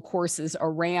foundational courses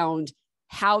around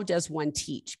how does one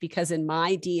teach, because in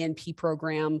my DNP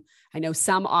program, I know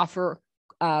some offer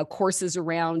courses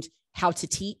around how to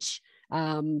teach.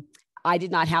 I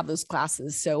did not have those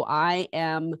classes. So I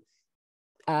am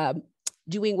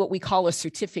doing what we call a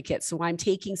certificate. So I'm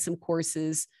taking some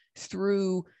courses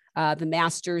through the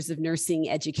Masters of Nursing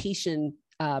Education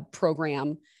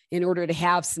program in order to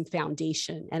have some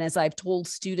foundation. And as I've told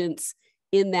students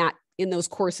in those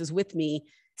courses with me,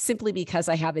 simply because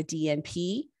I have a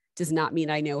DNP does not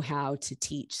mean I know how to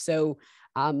teach. So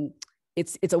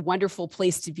it's a wonderful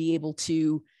place to be able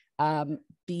to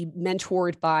be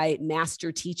mentored by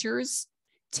master teachers,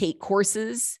 take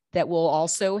courses that will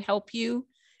also help you,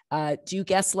 do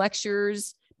guest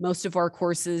lectures. Most of our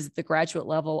courses at the graduate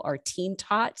level are team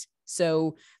taught.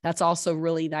 So that's also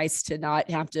really nice to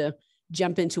not have to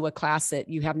jump into a class that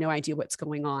you have no idea what's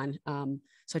going on.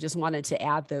 So I just wanted to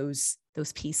add those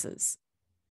pieces.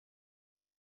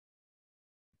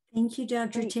 Thank you,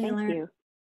 Dr. Great, Taylor. thank you.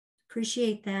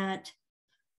 Appreciate that.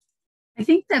 I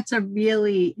think that's a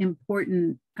really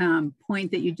important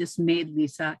point that you just made,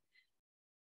 Lisa.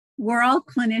 We're all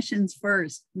clinicians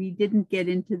first. We didn't get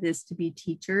into this to be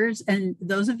teachers. And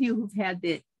those of you who've had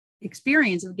the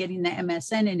experience of getting the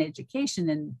MSN in education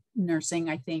and nursing,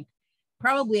 I think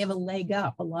probably have a leg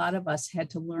up. A lot of us had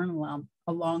to learn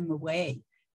along the way.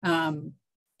 And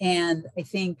I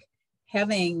think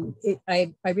having it,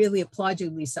 I really applaud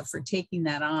you, Lisa, for taking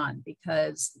that on,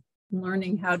 because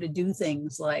learning how to do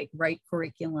things like write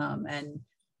curriculum and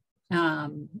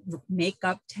make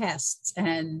up tests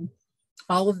and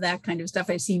all of that kind of stuff.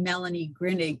 I see Melody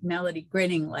grinning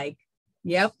like,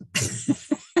 yep.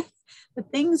 The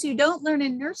things you don't learn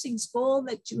in nursing school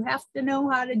that you have to know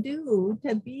how to do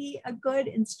to be a good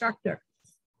instructor.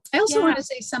 I also want to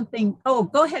say something. Oh,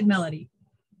 go ahead, Melody.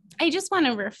 I just want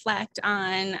to reflect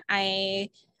on,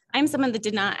 I'm someone that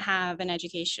did not have an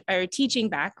education or teaching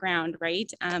background, right?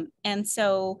 And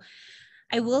so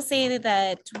I will say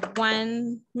that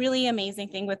one really amazing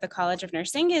thing with the College of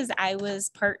Nursing is I was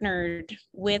partnered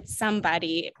with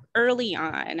somebody early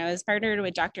on. I was partnered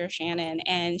with Dr. Shannon,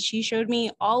 and she showed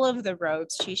me all of the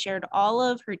ropes. She shared all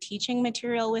of her teaching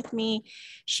material with me.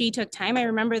 She took time. I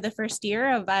remember the first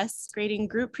year of us grading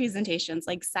group presentations,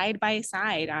 like side by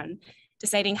side on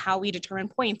deciding how we determine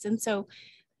points. And so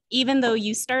even though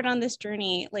you start on this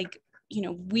journey, like, you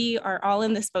know, we are all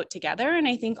in this boat together. And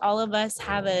I think all of us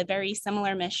have a very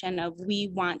similar mission of we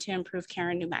want to improve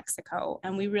care in New Mexico.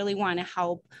 And we really want to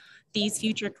help these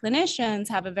future clinicians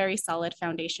have a very solid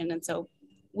foundation. And so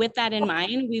with that in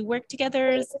mind, we work together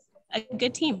as a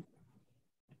good team.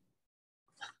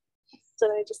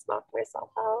 Did I just knock myself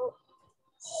out?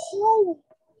 Oh.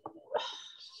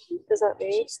 Is that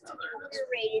me?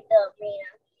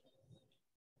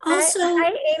 Also,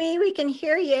 hi, Amy, we can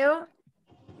hear you.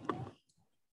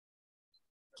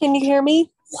 Can you hear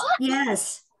me?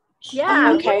 yes.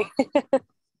 Yeah. Okay.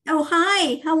 Oh,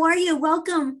 hi. How are you?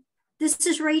 Welcome. This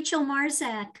is Rachel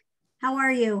Marzak. How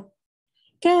are you?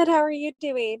 Good. How are you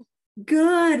doing?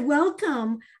 Good.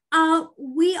 Welcome.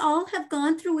 We all have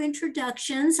gone through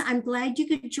introductions. I'm glad you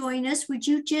could join us. Would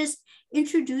you just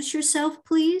introduce yourself,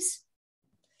 please?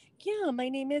 Yeah, my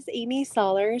name is Amy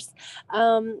Sollers.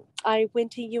 I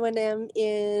went to UNM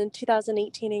in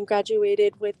 2018 and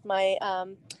graduated with my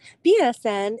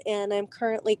BSN, and I'm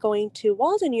currently going to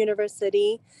Walden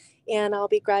University, and I'll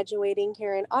be graduating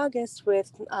here in August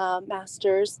with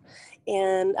master's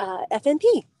in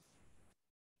FNP.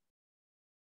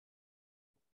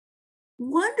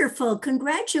 Wonderful.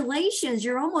 Congratulations.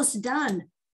 You're almost done.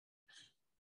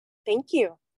 Thank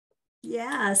you.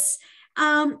 Yes.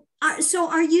 So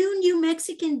are you New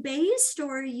Mexican based,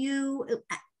 or are you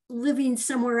living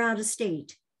somewhere out of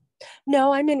state?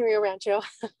 No, I'm in Rio Rancho.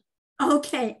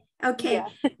 Okay. Okay.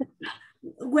 Yeah.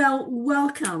 Well,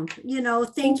 welcome.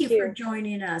 Thank you for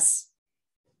joining us.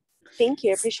 Thank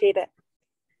you. I appreciate it.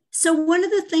 So one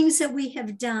of the things that we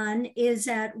have done is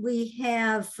that we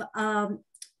have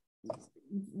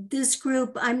this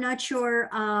group. I'm not sure.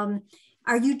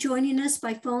 Are you joining us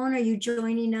by phone? Are you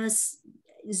joining us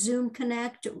Zoom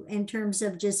Connect in terms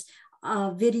of just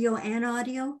video and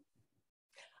audio?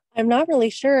 I'm not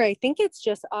really sure. I think it's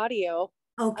just audio.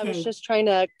 Okay. I was just trying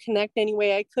to connect any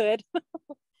way I could.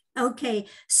 Okay,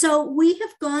 so we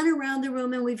have gone around the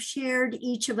room and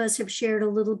each of us have shared a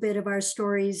little bit of our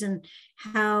stories and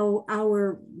how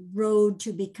our road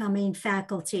to becoming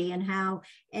faculty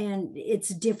and it's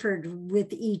differed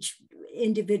with each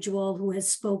individual who has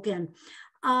spoken.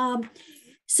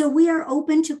 So we are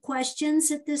open to questions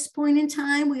at this point in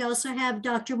time. We also have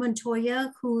Dr.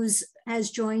 Montoya has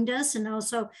joined us, and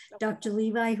also Dr.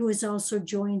 Levi, who has also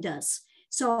joined us.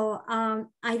 So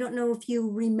I don't know if you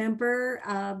remember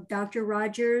Dr.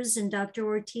 Rogers and Dr.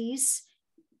 Ortiz.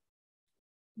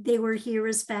 They were here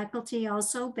as faculty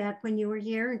also back when you were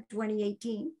here in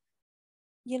 2018.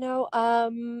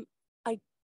 I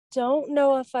don't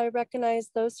know if I recognize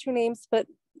those two names, but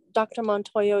Dr.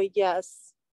 Montoya,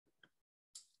 yes.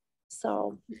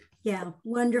 So. Yeah,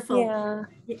 wonderful. Yeah.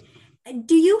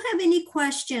 Do you have any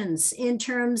questions in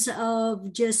terms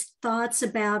of just thoughts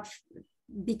about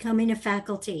becoming a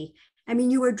faculty? I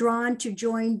mean, you were drawn to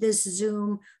join this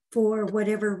Zoom for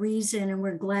whatever reason, and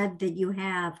we're glad that you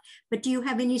have, but do you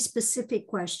have any specific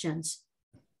questions?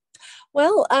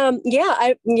 Well,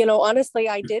 yeah, honestly,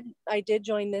 I did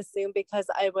join this Zoom because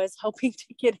I was hoping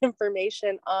to get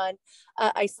information on,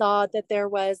 I saw that there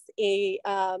was a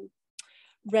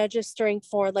registering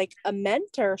for like a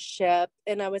mentorship,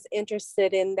 and I was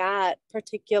interested in that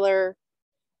particular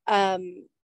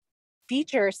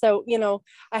feature. So, you know,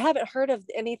 I haven't heard of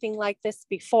anything like this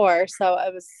before. So I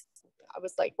was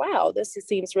like, wow, this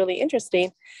seems really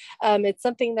interesting. It's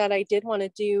something that I did want to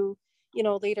do, you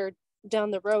know, later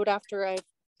down the road after I've,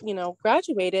 you know,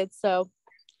 graduated. So,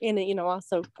 and, you know,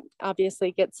 also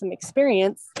obviously get some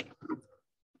experience.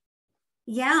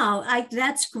 Yeah,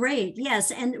 that's great.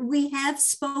 Yes. And we have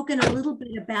spoken a little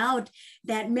bit about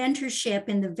that mentorship,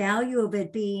 and the value of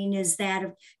it being is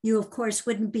that you, of course,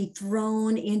 wouldn't be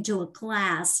thrown into a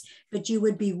class, but you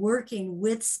would be working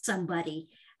with somebody.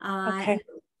 Okay.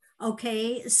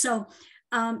 Okay. So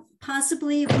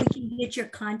possibly if we can get your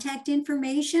contact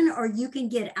information, or you can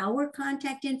get our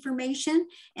contact information.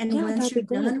 And Yeah, once you're that'd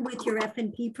be great. done with your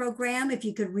F&P program, if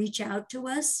you could reach out to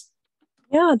us.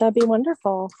 Yeah, that'd be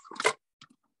wonderful.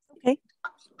 Okay.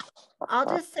 I'll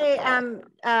just say,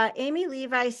 Amy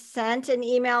Levi sent an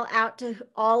email out to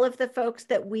all of the folks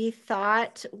that we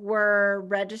thought were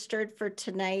registered for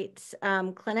tonight's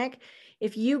clinic.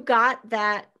 If you got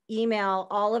that email,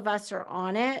 all of us are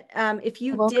on it. If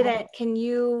you didn't, can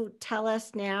you tell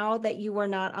us now that you were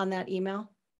not on that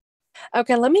email?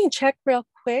 Okay, let me check real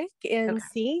quick and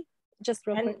see. Just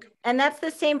real quick. And that's the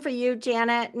same for you,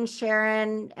 Janet and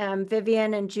Sharon,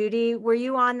 Vivian and Judy. Were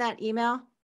you on that email?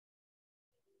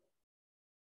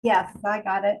 Yes, I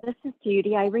got it. This is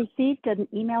Judy. I received an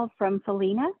email from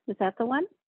Felina. Is that the one?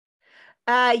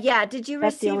 Yeah. Did you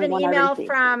That's the receive only an one I email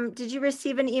received. did you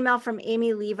receive an email from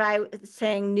Amy Levi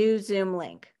saying new Zoom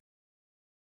link?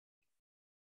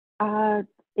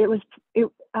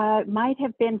 It might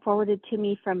have been forwarded to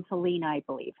me from Felina, I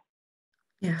believe.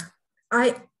 Yeah,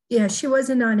 she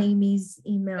wasn't on Amy's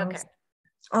emails. Okay.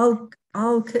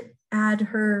 I'll add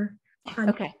her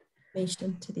Okay.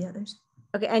 information to the others.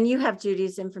 Okay, and you have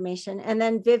Judy's information. And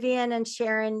then Vivian and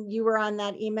Sharon, you were on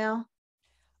that email?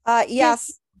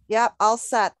 Yes. Yep, all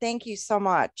set. Thank you so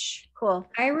much. Cool.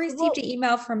 I received an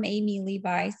email from Amy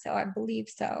Levi, so I believe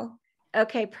so.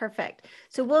 Okay, perfect.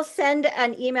 So we'll send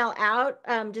an email out,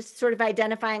 just sort of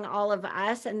identifying all of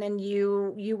us, and then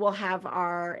you will have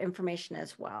our information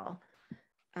as well.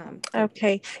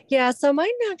 Okay. Yeah, so mine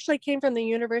actually came from the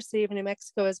University of New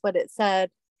Mexico is what it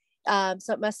said.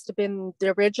 So it must have been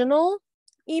the original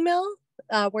email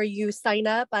where you sign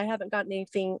up. I haven't gotten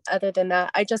anything other than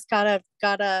that. I just got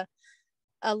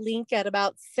a link at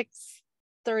about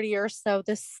 6:30 or so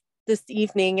this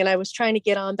evening, and I was trying to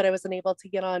get on, but I wasn't able to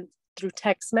get on through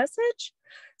text message.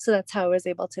 So that's how I was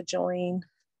able to join.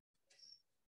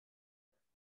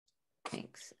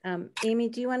 Thanks. Amy,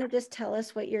 do you want to just tell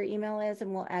us what your email is,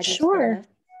 and we'll add you to the Sure. list?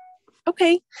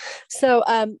 Okay. So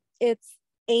it's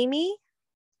Amy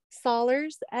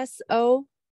Sollers,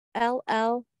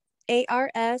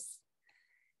 SOLLARS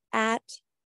at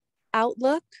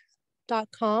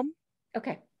outlook.com.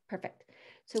 Okay, perfect.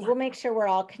 So we'll make sure we're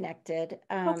all connected.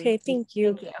 Okay, thank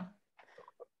you. Thank you.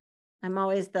 I'm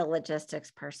always the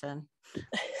logistics person.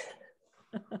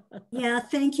 Yeah,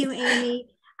 thank you, Amy.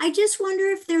 I just wonder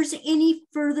if there's any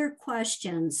further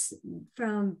questions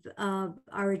from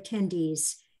our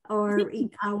attendees or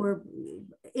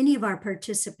any of our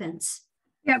participants.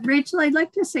 Yeah, Rachel, I'd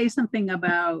like to say something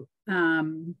about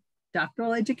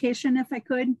doctoral education, if I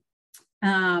could.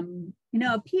 You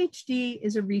know, a PhD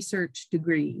is a research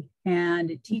degree,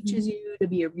 and it teaches you to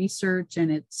be a research,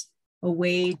 and it's a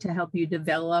way to help you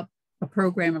develop a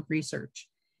program of research.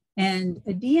 And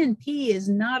a DNP is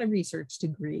not a research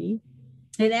degree.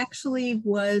 It actually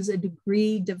was a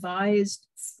degree devised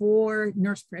for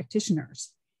nurse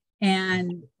practitioners.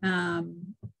 And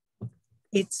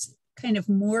it's kind of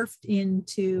morphed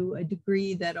into a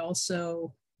degree that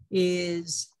also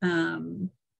is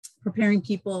preparing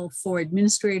people for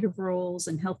administrative roles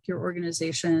and healthcare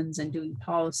organizations and doing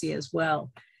policy as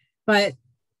well. But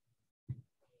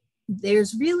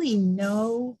there's really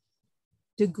no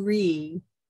degree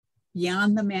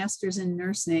beyond the master's in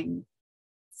nursing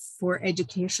for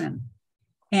education.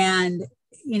 And,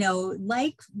 you know,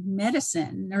 like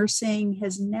medicine, nursing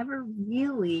has never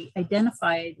really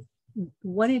identified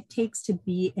what it takes to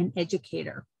be an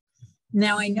educator.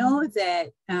 Now, I know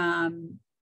that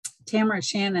Tamara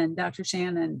Shannon, Dr.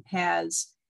 Shannon, has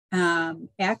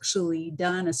actually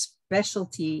done a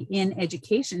specialty in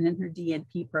education in her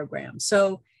DNP program.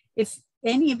 So if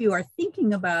any of you are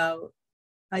thinking about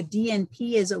a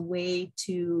DNP as a way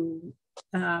to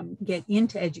get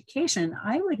into education,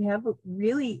 I would have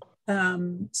really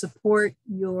support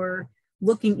your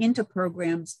looking into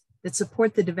programs that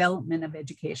support the development of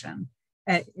education,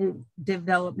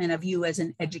 development of you as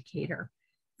an educator.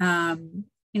 You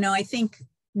know, I think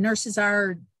nurses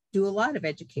do a lot of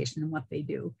education in what they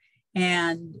do.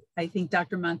 And I think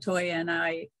Dr. Montoya and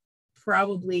I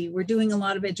we're doing a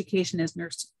lot of education as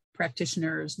nurse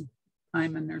practitioners,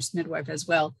 I'm a nurse midwife as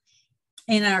well,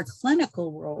 in our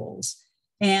clinical roles.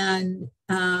 And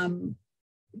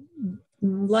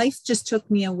life just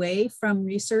took me away from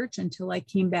research until I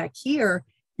came back here.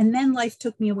 And then life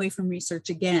took me away from research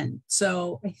again.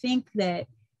 So I think that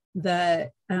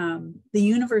the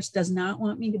universe does not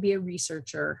want me to be a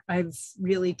researcher. I've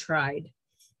really tried.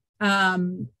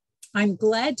 I'm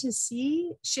glad to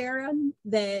see, Sharon,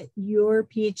 that your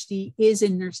PhD is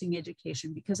in nursing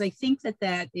education, because I think that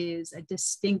that is a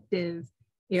distinctive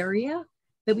area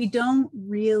that we don't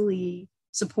really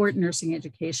support nursing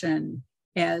education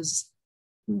as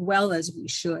well as we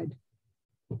should.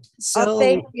 So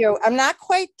thank you. I'm not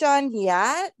quite done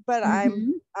yet, but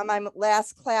I'm on my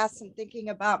last class and thinking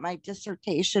about my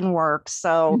dissertation work.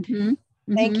 So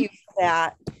thank you for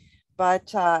that.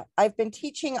 But I've been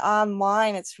teaching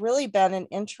online. It's really been an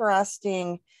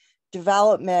interesting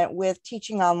development with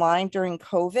teaching online during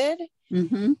COVID.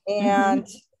 And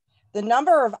the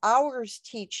number of hours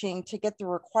teaching to get the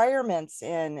requirements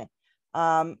in.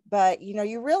 But, you know,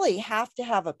 you really have to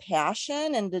have a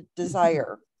passion and a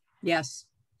desire. Yes,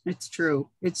 it's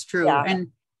true. It's true. Yeah. And,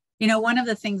 you know, one of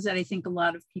the things that I think a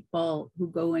lot of people who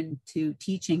go into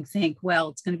teaching think, well,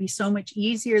 it's going to be so much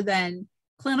easier than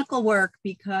clinical work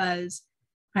because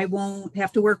I won't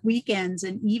have to work weekends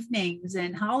and evenings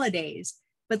and holidays.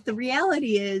 But the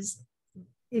reality is,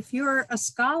 if you're a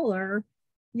scholar,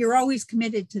 you're always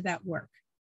committed to that work.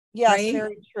 Yes, right?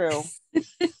 very true.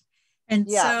 And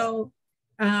so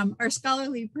our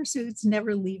scholarly pursuits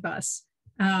never leave us.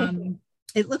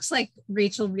 It looks like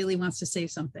Rachel really wants to say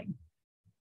something.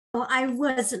 Oh, I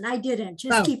wasn't. I didn't.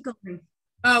 Just keep going.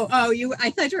 I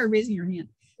thought you were raising your hand.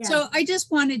 Yeah. So I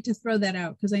just wanted to throw that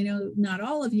out because I know not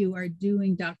all of you are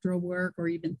doing doctoral work or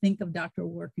even think of doctoral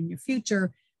work in your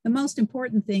future. The most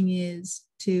important thing is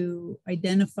to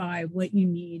identify what you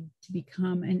need to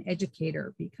become an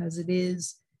educator, because it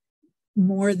is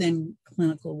more than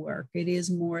clinical work. It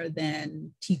is more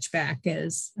than teach back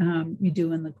as you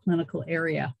do in the clinical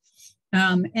area.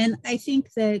 And I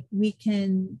think that we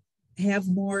can have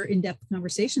more in-depth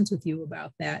conversations with you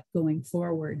about that going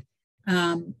forward.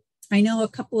 I know a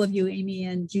couple of you, Amy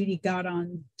and Judy, got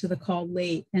on to the call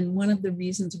late. And one of the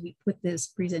reasons we put this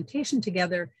presentation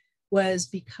together was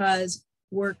because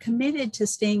we're committed to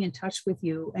staying in touch with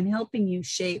you and helping you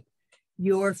shape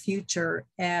your future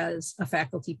as a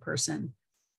faculty person.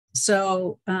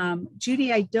 So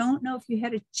Judy, I don't know if you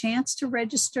had a chance to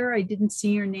register. I didn't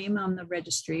see your name on the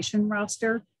registration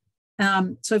roster.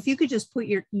 So if you could just put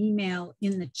your email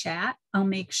in the chat, I'll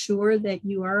make sure that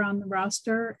you are on the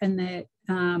roster and that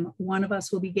one of us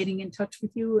will be getting in touch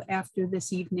with you after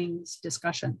this evening's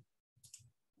discussion.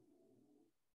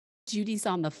 Judy's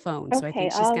on the phone, so I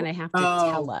think she's going to have to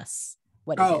tell us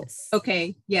what it is.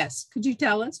 Okay, yes. Could you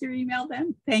tell us your email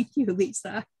then? Thank you,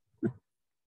 Lisa.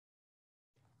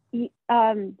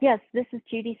 Yes, this is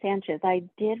Judy Sanchez. I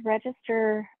did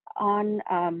register on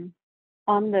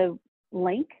the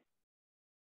link,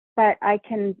 but I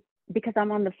can, because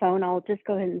I'm on the phone, I'll just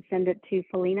go ahead and send it to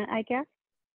Felina, I guess.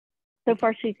 So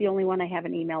far, she's the only one I have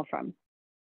an email from.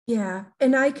 Yeah,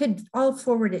 and I'll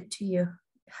forward it to you,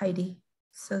 Heidi,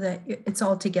 so that it's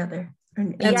all together.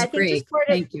 That's great.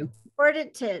 Thank you. Forward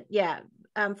it to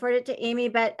Amy,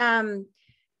 but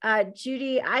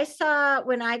Judy, I saw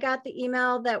when I got the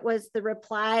email that was the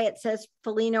reply, it says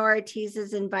Felina Ortiz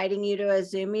is inviting you to a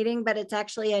Zoom meeting, but it's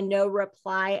actually a no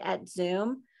reply at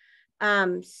Zoom.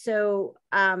 So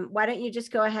why don't you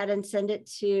just go ahead and send it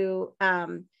to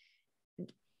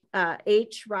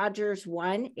H Rogers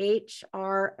 1,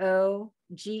 HROGERS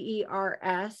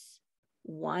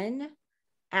 1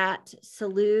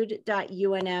 @salud.unm.edu,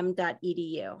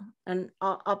 and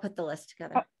I'll put the list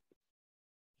together.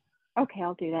 Okay,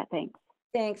 I'll do that. Thanks.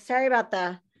 Thanks. Sorry about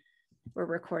we're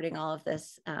recording all of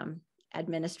this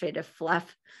administrative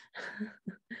fluff.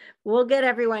 We'll get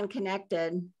everyone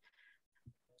connected.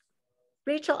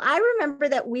 Rachel, I remember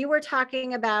that we were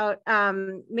talking about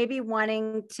maybe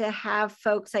wanting to have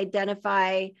folks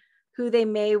identify who they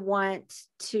may want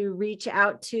to reach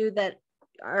out to that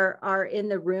are in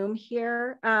the room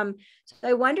here. So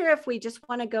I wonder if we just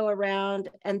want to go around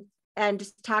and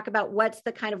just talk about what's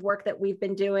the kind of work that we've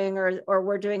been doing or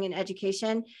we're doing in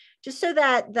education, just so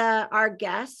that our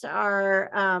guests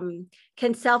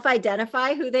can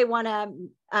self-identify who they want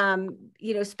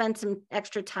to spend some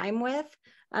extra time with.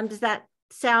 Does that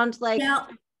sound like? Yeah,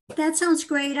 that sounds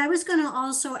great. I was going to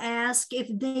also ask if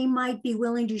they might be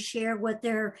willing to share what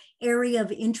their area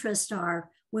of interest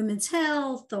are, women's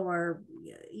health or,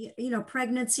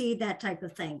 pregnancy, that type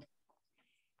of thing.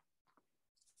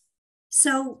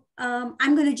 So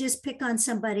I'm going to just pick on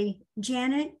somebody.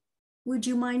 Janet, would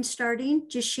you mind starting?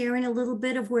 Just sharing a little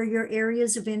bit of where your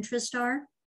areas of interest are?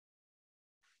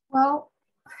 Well,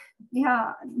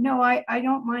 yeah, no, I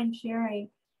don't mind sharing.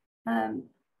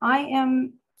 I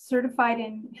am certified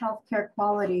in healthcare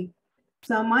quality.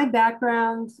 So my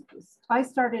background, I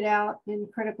started out in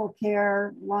critical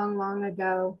care long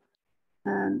ago,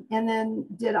 and then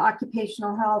did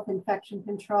occupational health, infection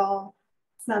control,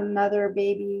 some mother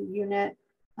baby unit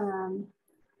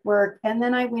work. And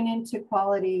then I went into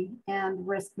quality and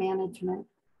risk management.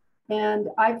 And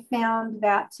I've found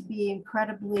that to be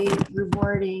incredibly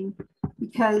rewarding,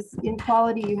 because in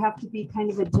quality, you have to be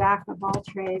kind of a jack of all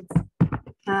trades,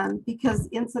 because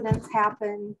incidents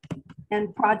happen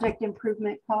and project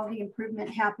improvement, quality improvement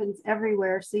happens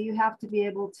everywhere. So you have to be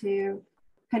able to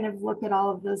kind of look at all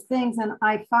of those things. And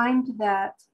I find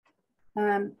that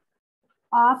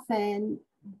often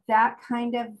that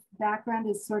kind of background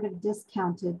is sort of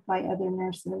discounted by other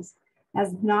nurses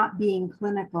as not being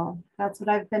clinical. That's what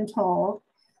I've been told.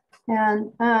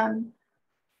 And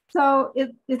so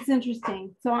it's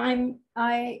interesting. So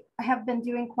I have been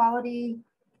doing quality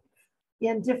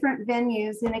in different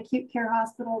venues in acute care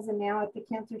hospitals and now at the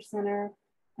Cancer Center.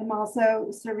 I'm also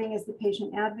serving as the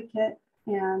patient advocate,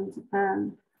 and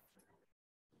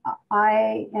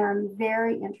I am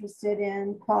very interested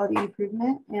in quality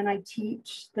improvement, and I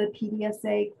teach the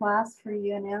PDSA class for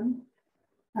UNM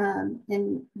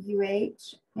in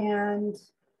UH, and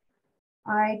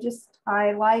I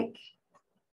like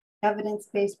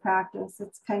evidence-based practice.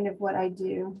 It's kind of what I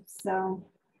do. So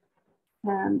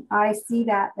I see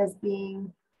that as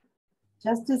being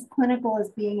just as clinical as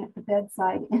being at the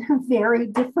bedside in a very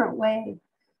different way.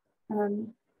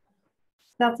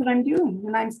 That's what I'm doing.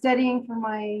 And I'm studying for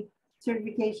my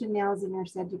certification now as a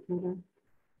nurse educator.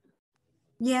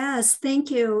 Yes, thank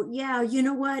you. Yeah, you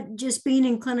know what? Just being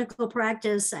in clinical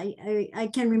practice, I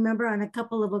can remember on a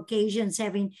couple of occasions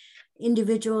having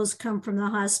individuals come from the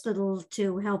hospital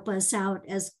to help us out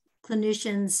as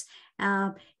clinicians.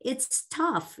 It's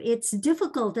tough. It's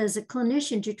difficult as a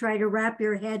clinician to try to wrap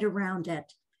your head around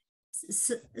it.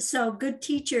 So good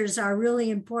teachers are really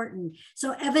important.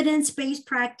 So evidence-based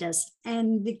practice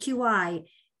and the QI.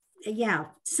 Yeah,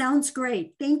 sounds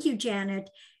great. Thank you, Janet.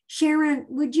 Sharon,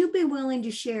 would you be willing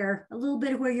to share a little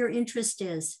bit of where your interest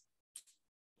is?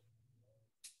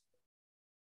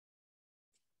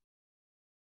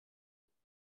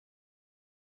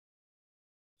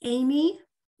 Amy?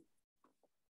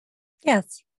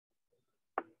 Yes.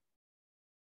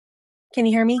 Can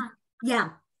you hear me? Yeah.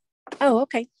 Oh,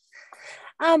 okay.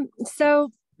 I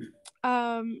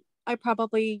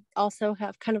probably also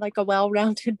have kind of like a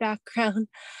well-rounded background.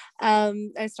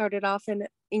 I started off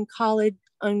in college,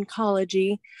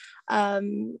 oncology,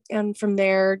 and from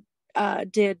there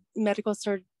did medical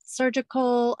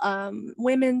surgical,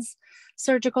 women's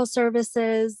surgical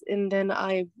services, and then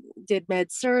I did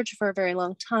med surg for a very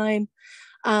long time.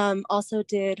 Also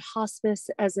did hospice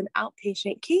as an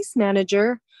outpatient case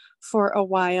manager for a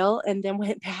while, and then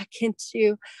went back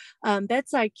into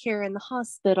bedside care in the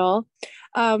hospital.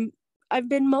 I've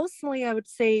been mostly, I would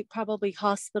say, probably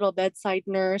hospital bedside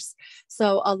nurse.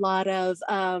 So a lot of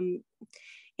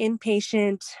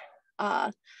inpatient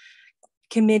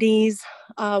committees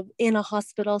in a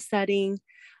hospital setting,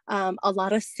 a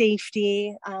lot of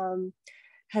safety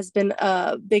has been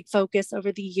a big focus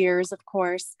over the years, of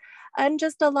course, and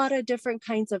just a lot of different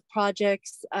kinds of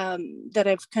projects that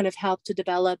I've kind of helped to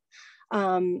develop.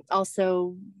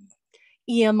 Also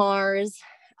EMRs,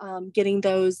 getting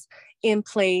those in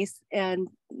place and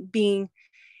being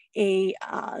a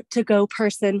to-go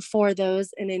person for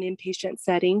those in an inpatient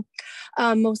setting.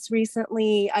 Most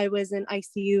recently, I was in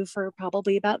ICU for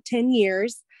probably about 10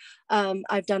 years.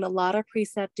 I've done a lot of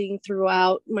precepting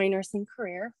throughout my nursing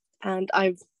career, and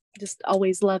I've just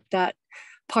always loved that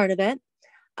part of it.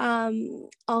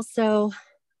 Also,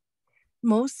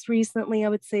 most recently, I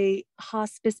would say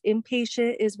hospice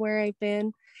inpatient is where I've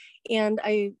been. And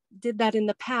I did that in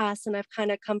the past, and I've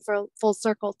kind of come full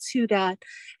circle to that.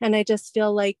 And I just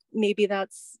feel like maybe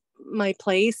that's my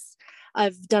place.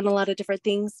 I've done a lot of different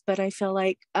things, but I feel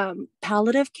like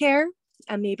palliative care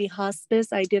and maybe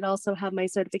hospice. I did also have my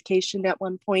certification at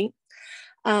one point.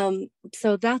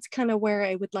 So that's kind of where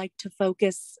I would like to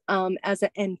focus as an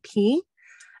NP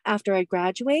after I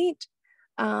graduate.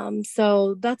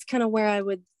 So that's kind of where I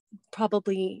would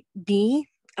probably be.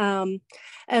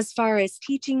 As far as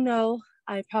teaching though,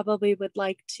 I probably would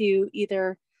like to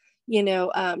either,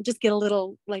 just get a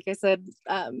little, like I said,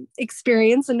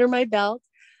 experience under my belt,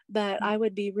 but I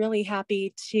would be really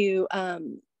happy to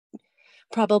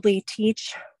probably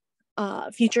teach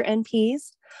future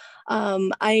NPs.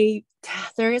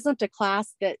 There isn't a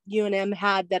class that UNM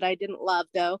had that I didn't love,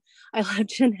 though. I love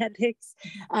genetics,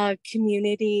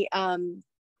 community,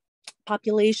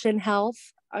 population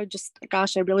health. I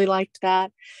really liked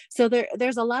that. So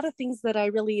there's a lot of things that I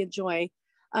really enjoy.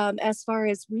 As far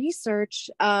as research,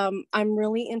 I'm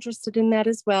really interested in that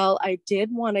as well. I did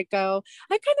want to go.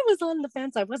 I kind of was on the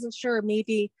fence. I wasn't sure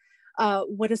maybe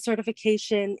what a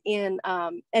certification in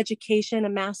education, a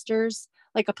master's,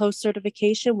 like a post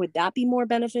certification, would that be more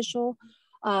beneficial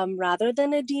rather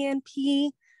than a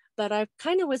DNP? But I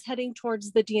kind of was heading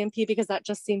towards the DNP because that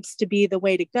just seems to be the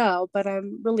way to go. But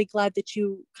I'm really glad that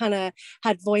you kind of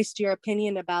had voiced your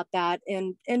opinion about that,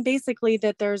 and basically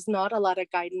that there's not a lot of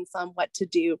guidance on what to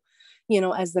do,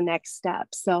 as the next step.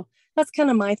 So that's kind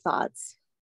of my thoughts.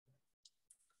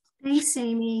 Thanks,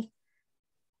 Amy.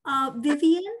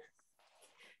 Vivian?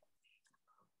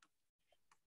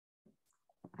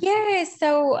 Yeah,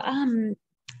 so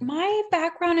my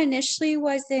background initially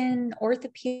was in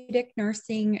orthopedic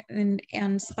nursing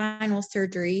and spinal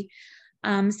surgery.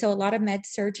 So a lot of med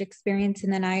surg experience,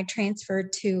 and then I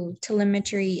transferred to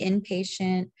telemetry,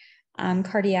 inpatient,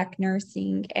 cardiac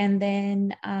nursing, and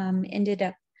then ended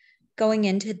up going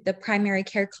into the primary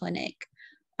care clinic.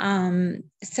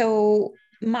 So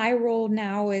my role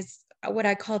now is what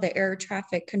I call the air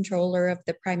traffic controller of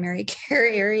the primary care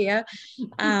area,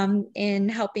 in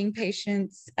helping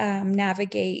patients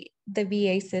navigate the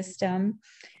VA system.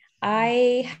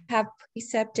 I have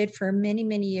precepted for many,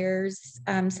 many years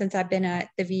since I've been at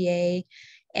the VA,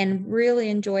 and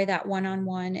really enjoy that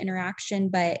one-on-one interaction.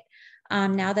 But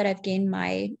now that I've gained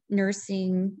my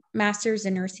master's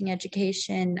in nursing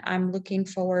education, I'm looking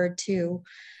forward to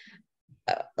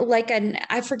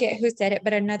I forget who said it,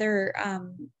 but another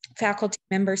faculty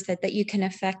member said that you can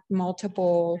affect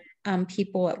multiple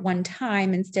people at one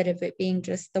time instead of it being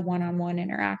just the one-on-one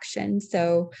interaction.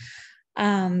 So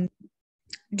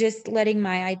just letting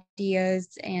my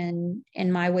ideas and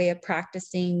my way of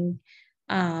practicing,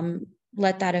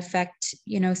 let that affect,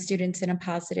 students in a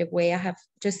positive way. I have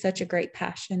just such a great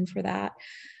passion for that.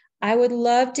 I would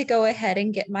love to go ahead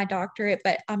and get my doctorate,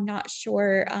 but I'm not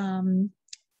sure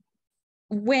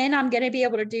when I'm going to be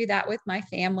able to do that with my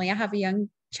family. I have a young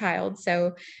child,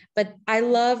 but I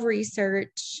love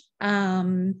research.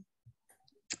 My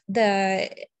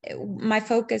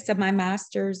focus of my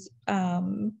master's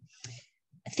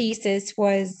thesis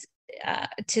was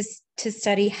to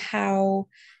study how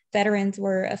veterans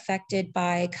were affected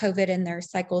by COVID and their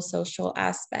psychosocial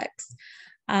aspects.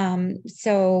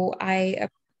 So I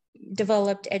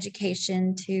developed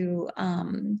education to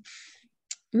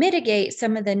mitigate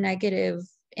some of the negative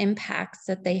impacts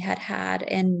that they had,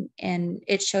 and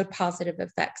it showed positive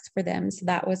effects for them. So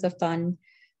that was a fun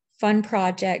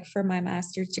project for my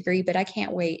master's degree, but I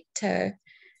can't wait to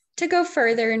go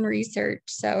further in research.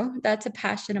 So that's a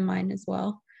passion of mine as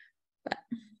well. But.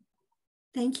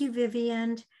 Thank you,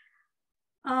 Vivian.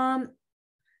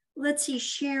 Let's see,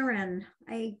 Sharon,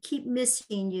 I keep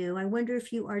missing you. I wonder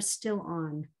if you are still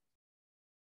on.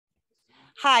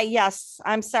 Hi, yes,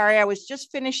 I'm sorry. I was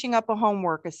just finishing up a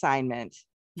homework assignment.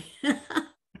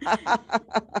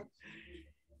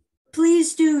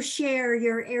 Please do share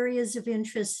your areas of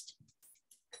interest.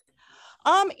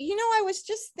 I was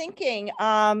just thinking,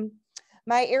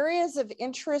 my areas of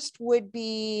interest would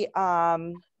be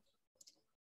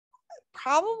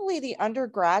probably the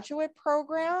undergraduate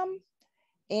program.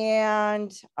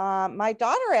 And my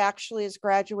daughter actually is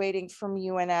graduating from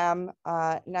UNM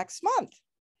next month.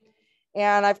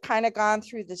 And I've kind of gone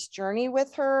through this journey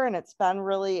with her, and it's been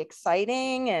really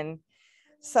exciting. And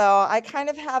so I kind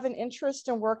of have an interest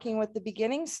in working with the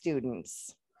beginning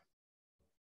students.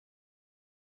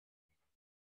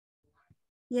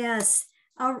 Yes.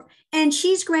 And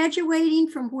she's graduating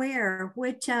from where?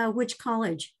 Which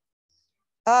college?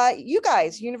 You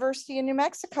guys, University of New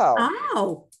Mexico.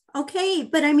 Oh, okay.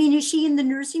 But I mean, is she in the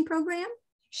nursing program?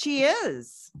 She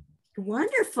is.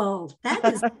 Wonderful. That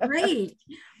is great.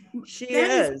 She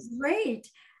is great.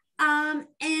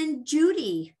 And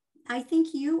Judy, I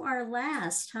think you are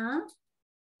last, huh?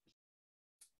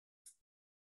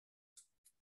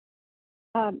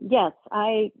 Yes,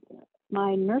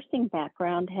 my nursing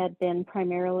background had been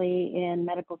primarily in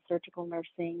medical surgical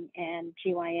nursing and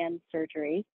GYN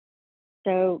surgery.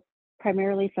 So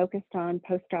primarily focused on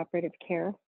post-operative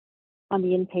care on the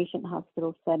inpatient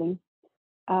hospital setting.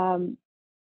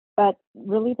 But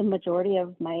really the majority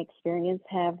of my experience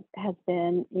has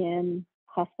been in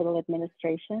hospital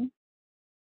administration.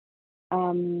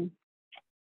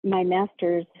 My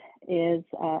master's has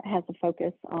a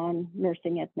focus on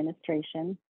nursing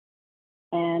administration.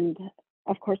 And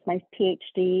of course, my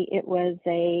PhD, it was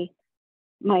a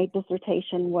my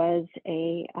dissertation was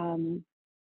a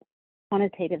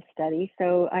quantitative study.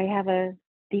 So I have a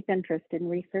deep interest in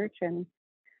research and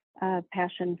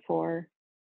passion for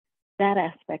that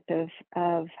aspect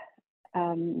of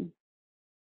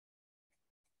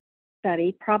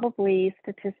study, probably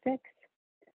statistics.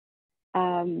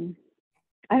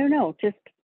 I don't know, just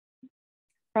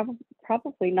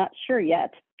probably not sure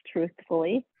yet,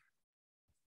 truthfully.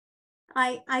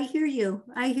 I hear you.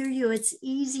 I hear you. It's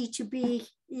easy to be,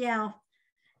 yeah.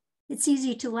 It's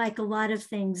easy to like a lot of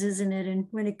things, isn't it? And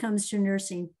when it comes to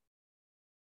nursing.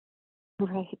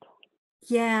 Right.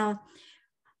 Yeah.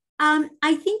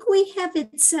 I think we have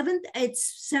it's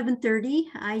 7:30.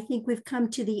 I think we've come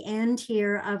to the end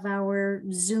here of our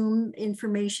Zoom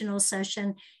informational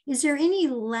session. Is there any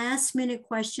last minute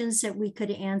questions that we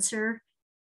could answer?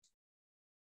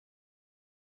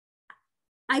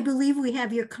 I believe we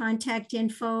have your contact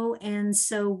info, and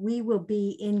so we will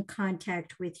be in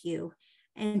contact with you.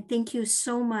 And thank you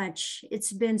so much.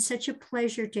 It's been such a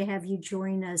pleasure to have you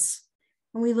join us.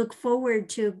 And we look forward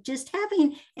to just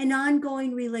having an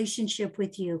ongoing relationship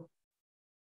with you.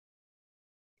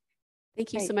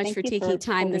 Thank you Great. so much Thank for you taking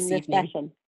time this holding evening.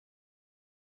 session.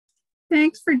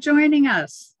 Thanks for joining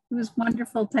us. It was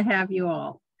wonderful to have you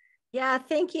all. Yeah,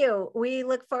 thank you. We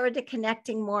look forward to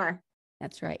connecting more.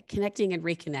 That's right. Connecting and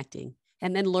reconnecting,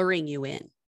 and then luring you in.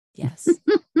 Yes.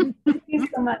 Thank you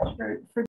so much for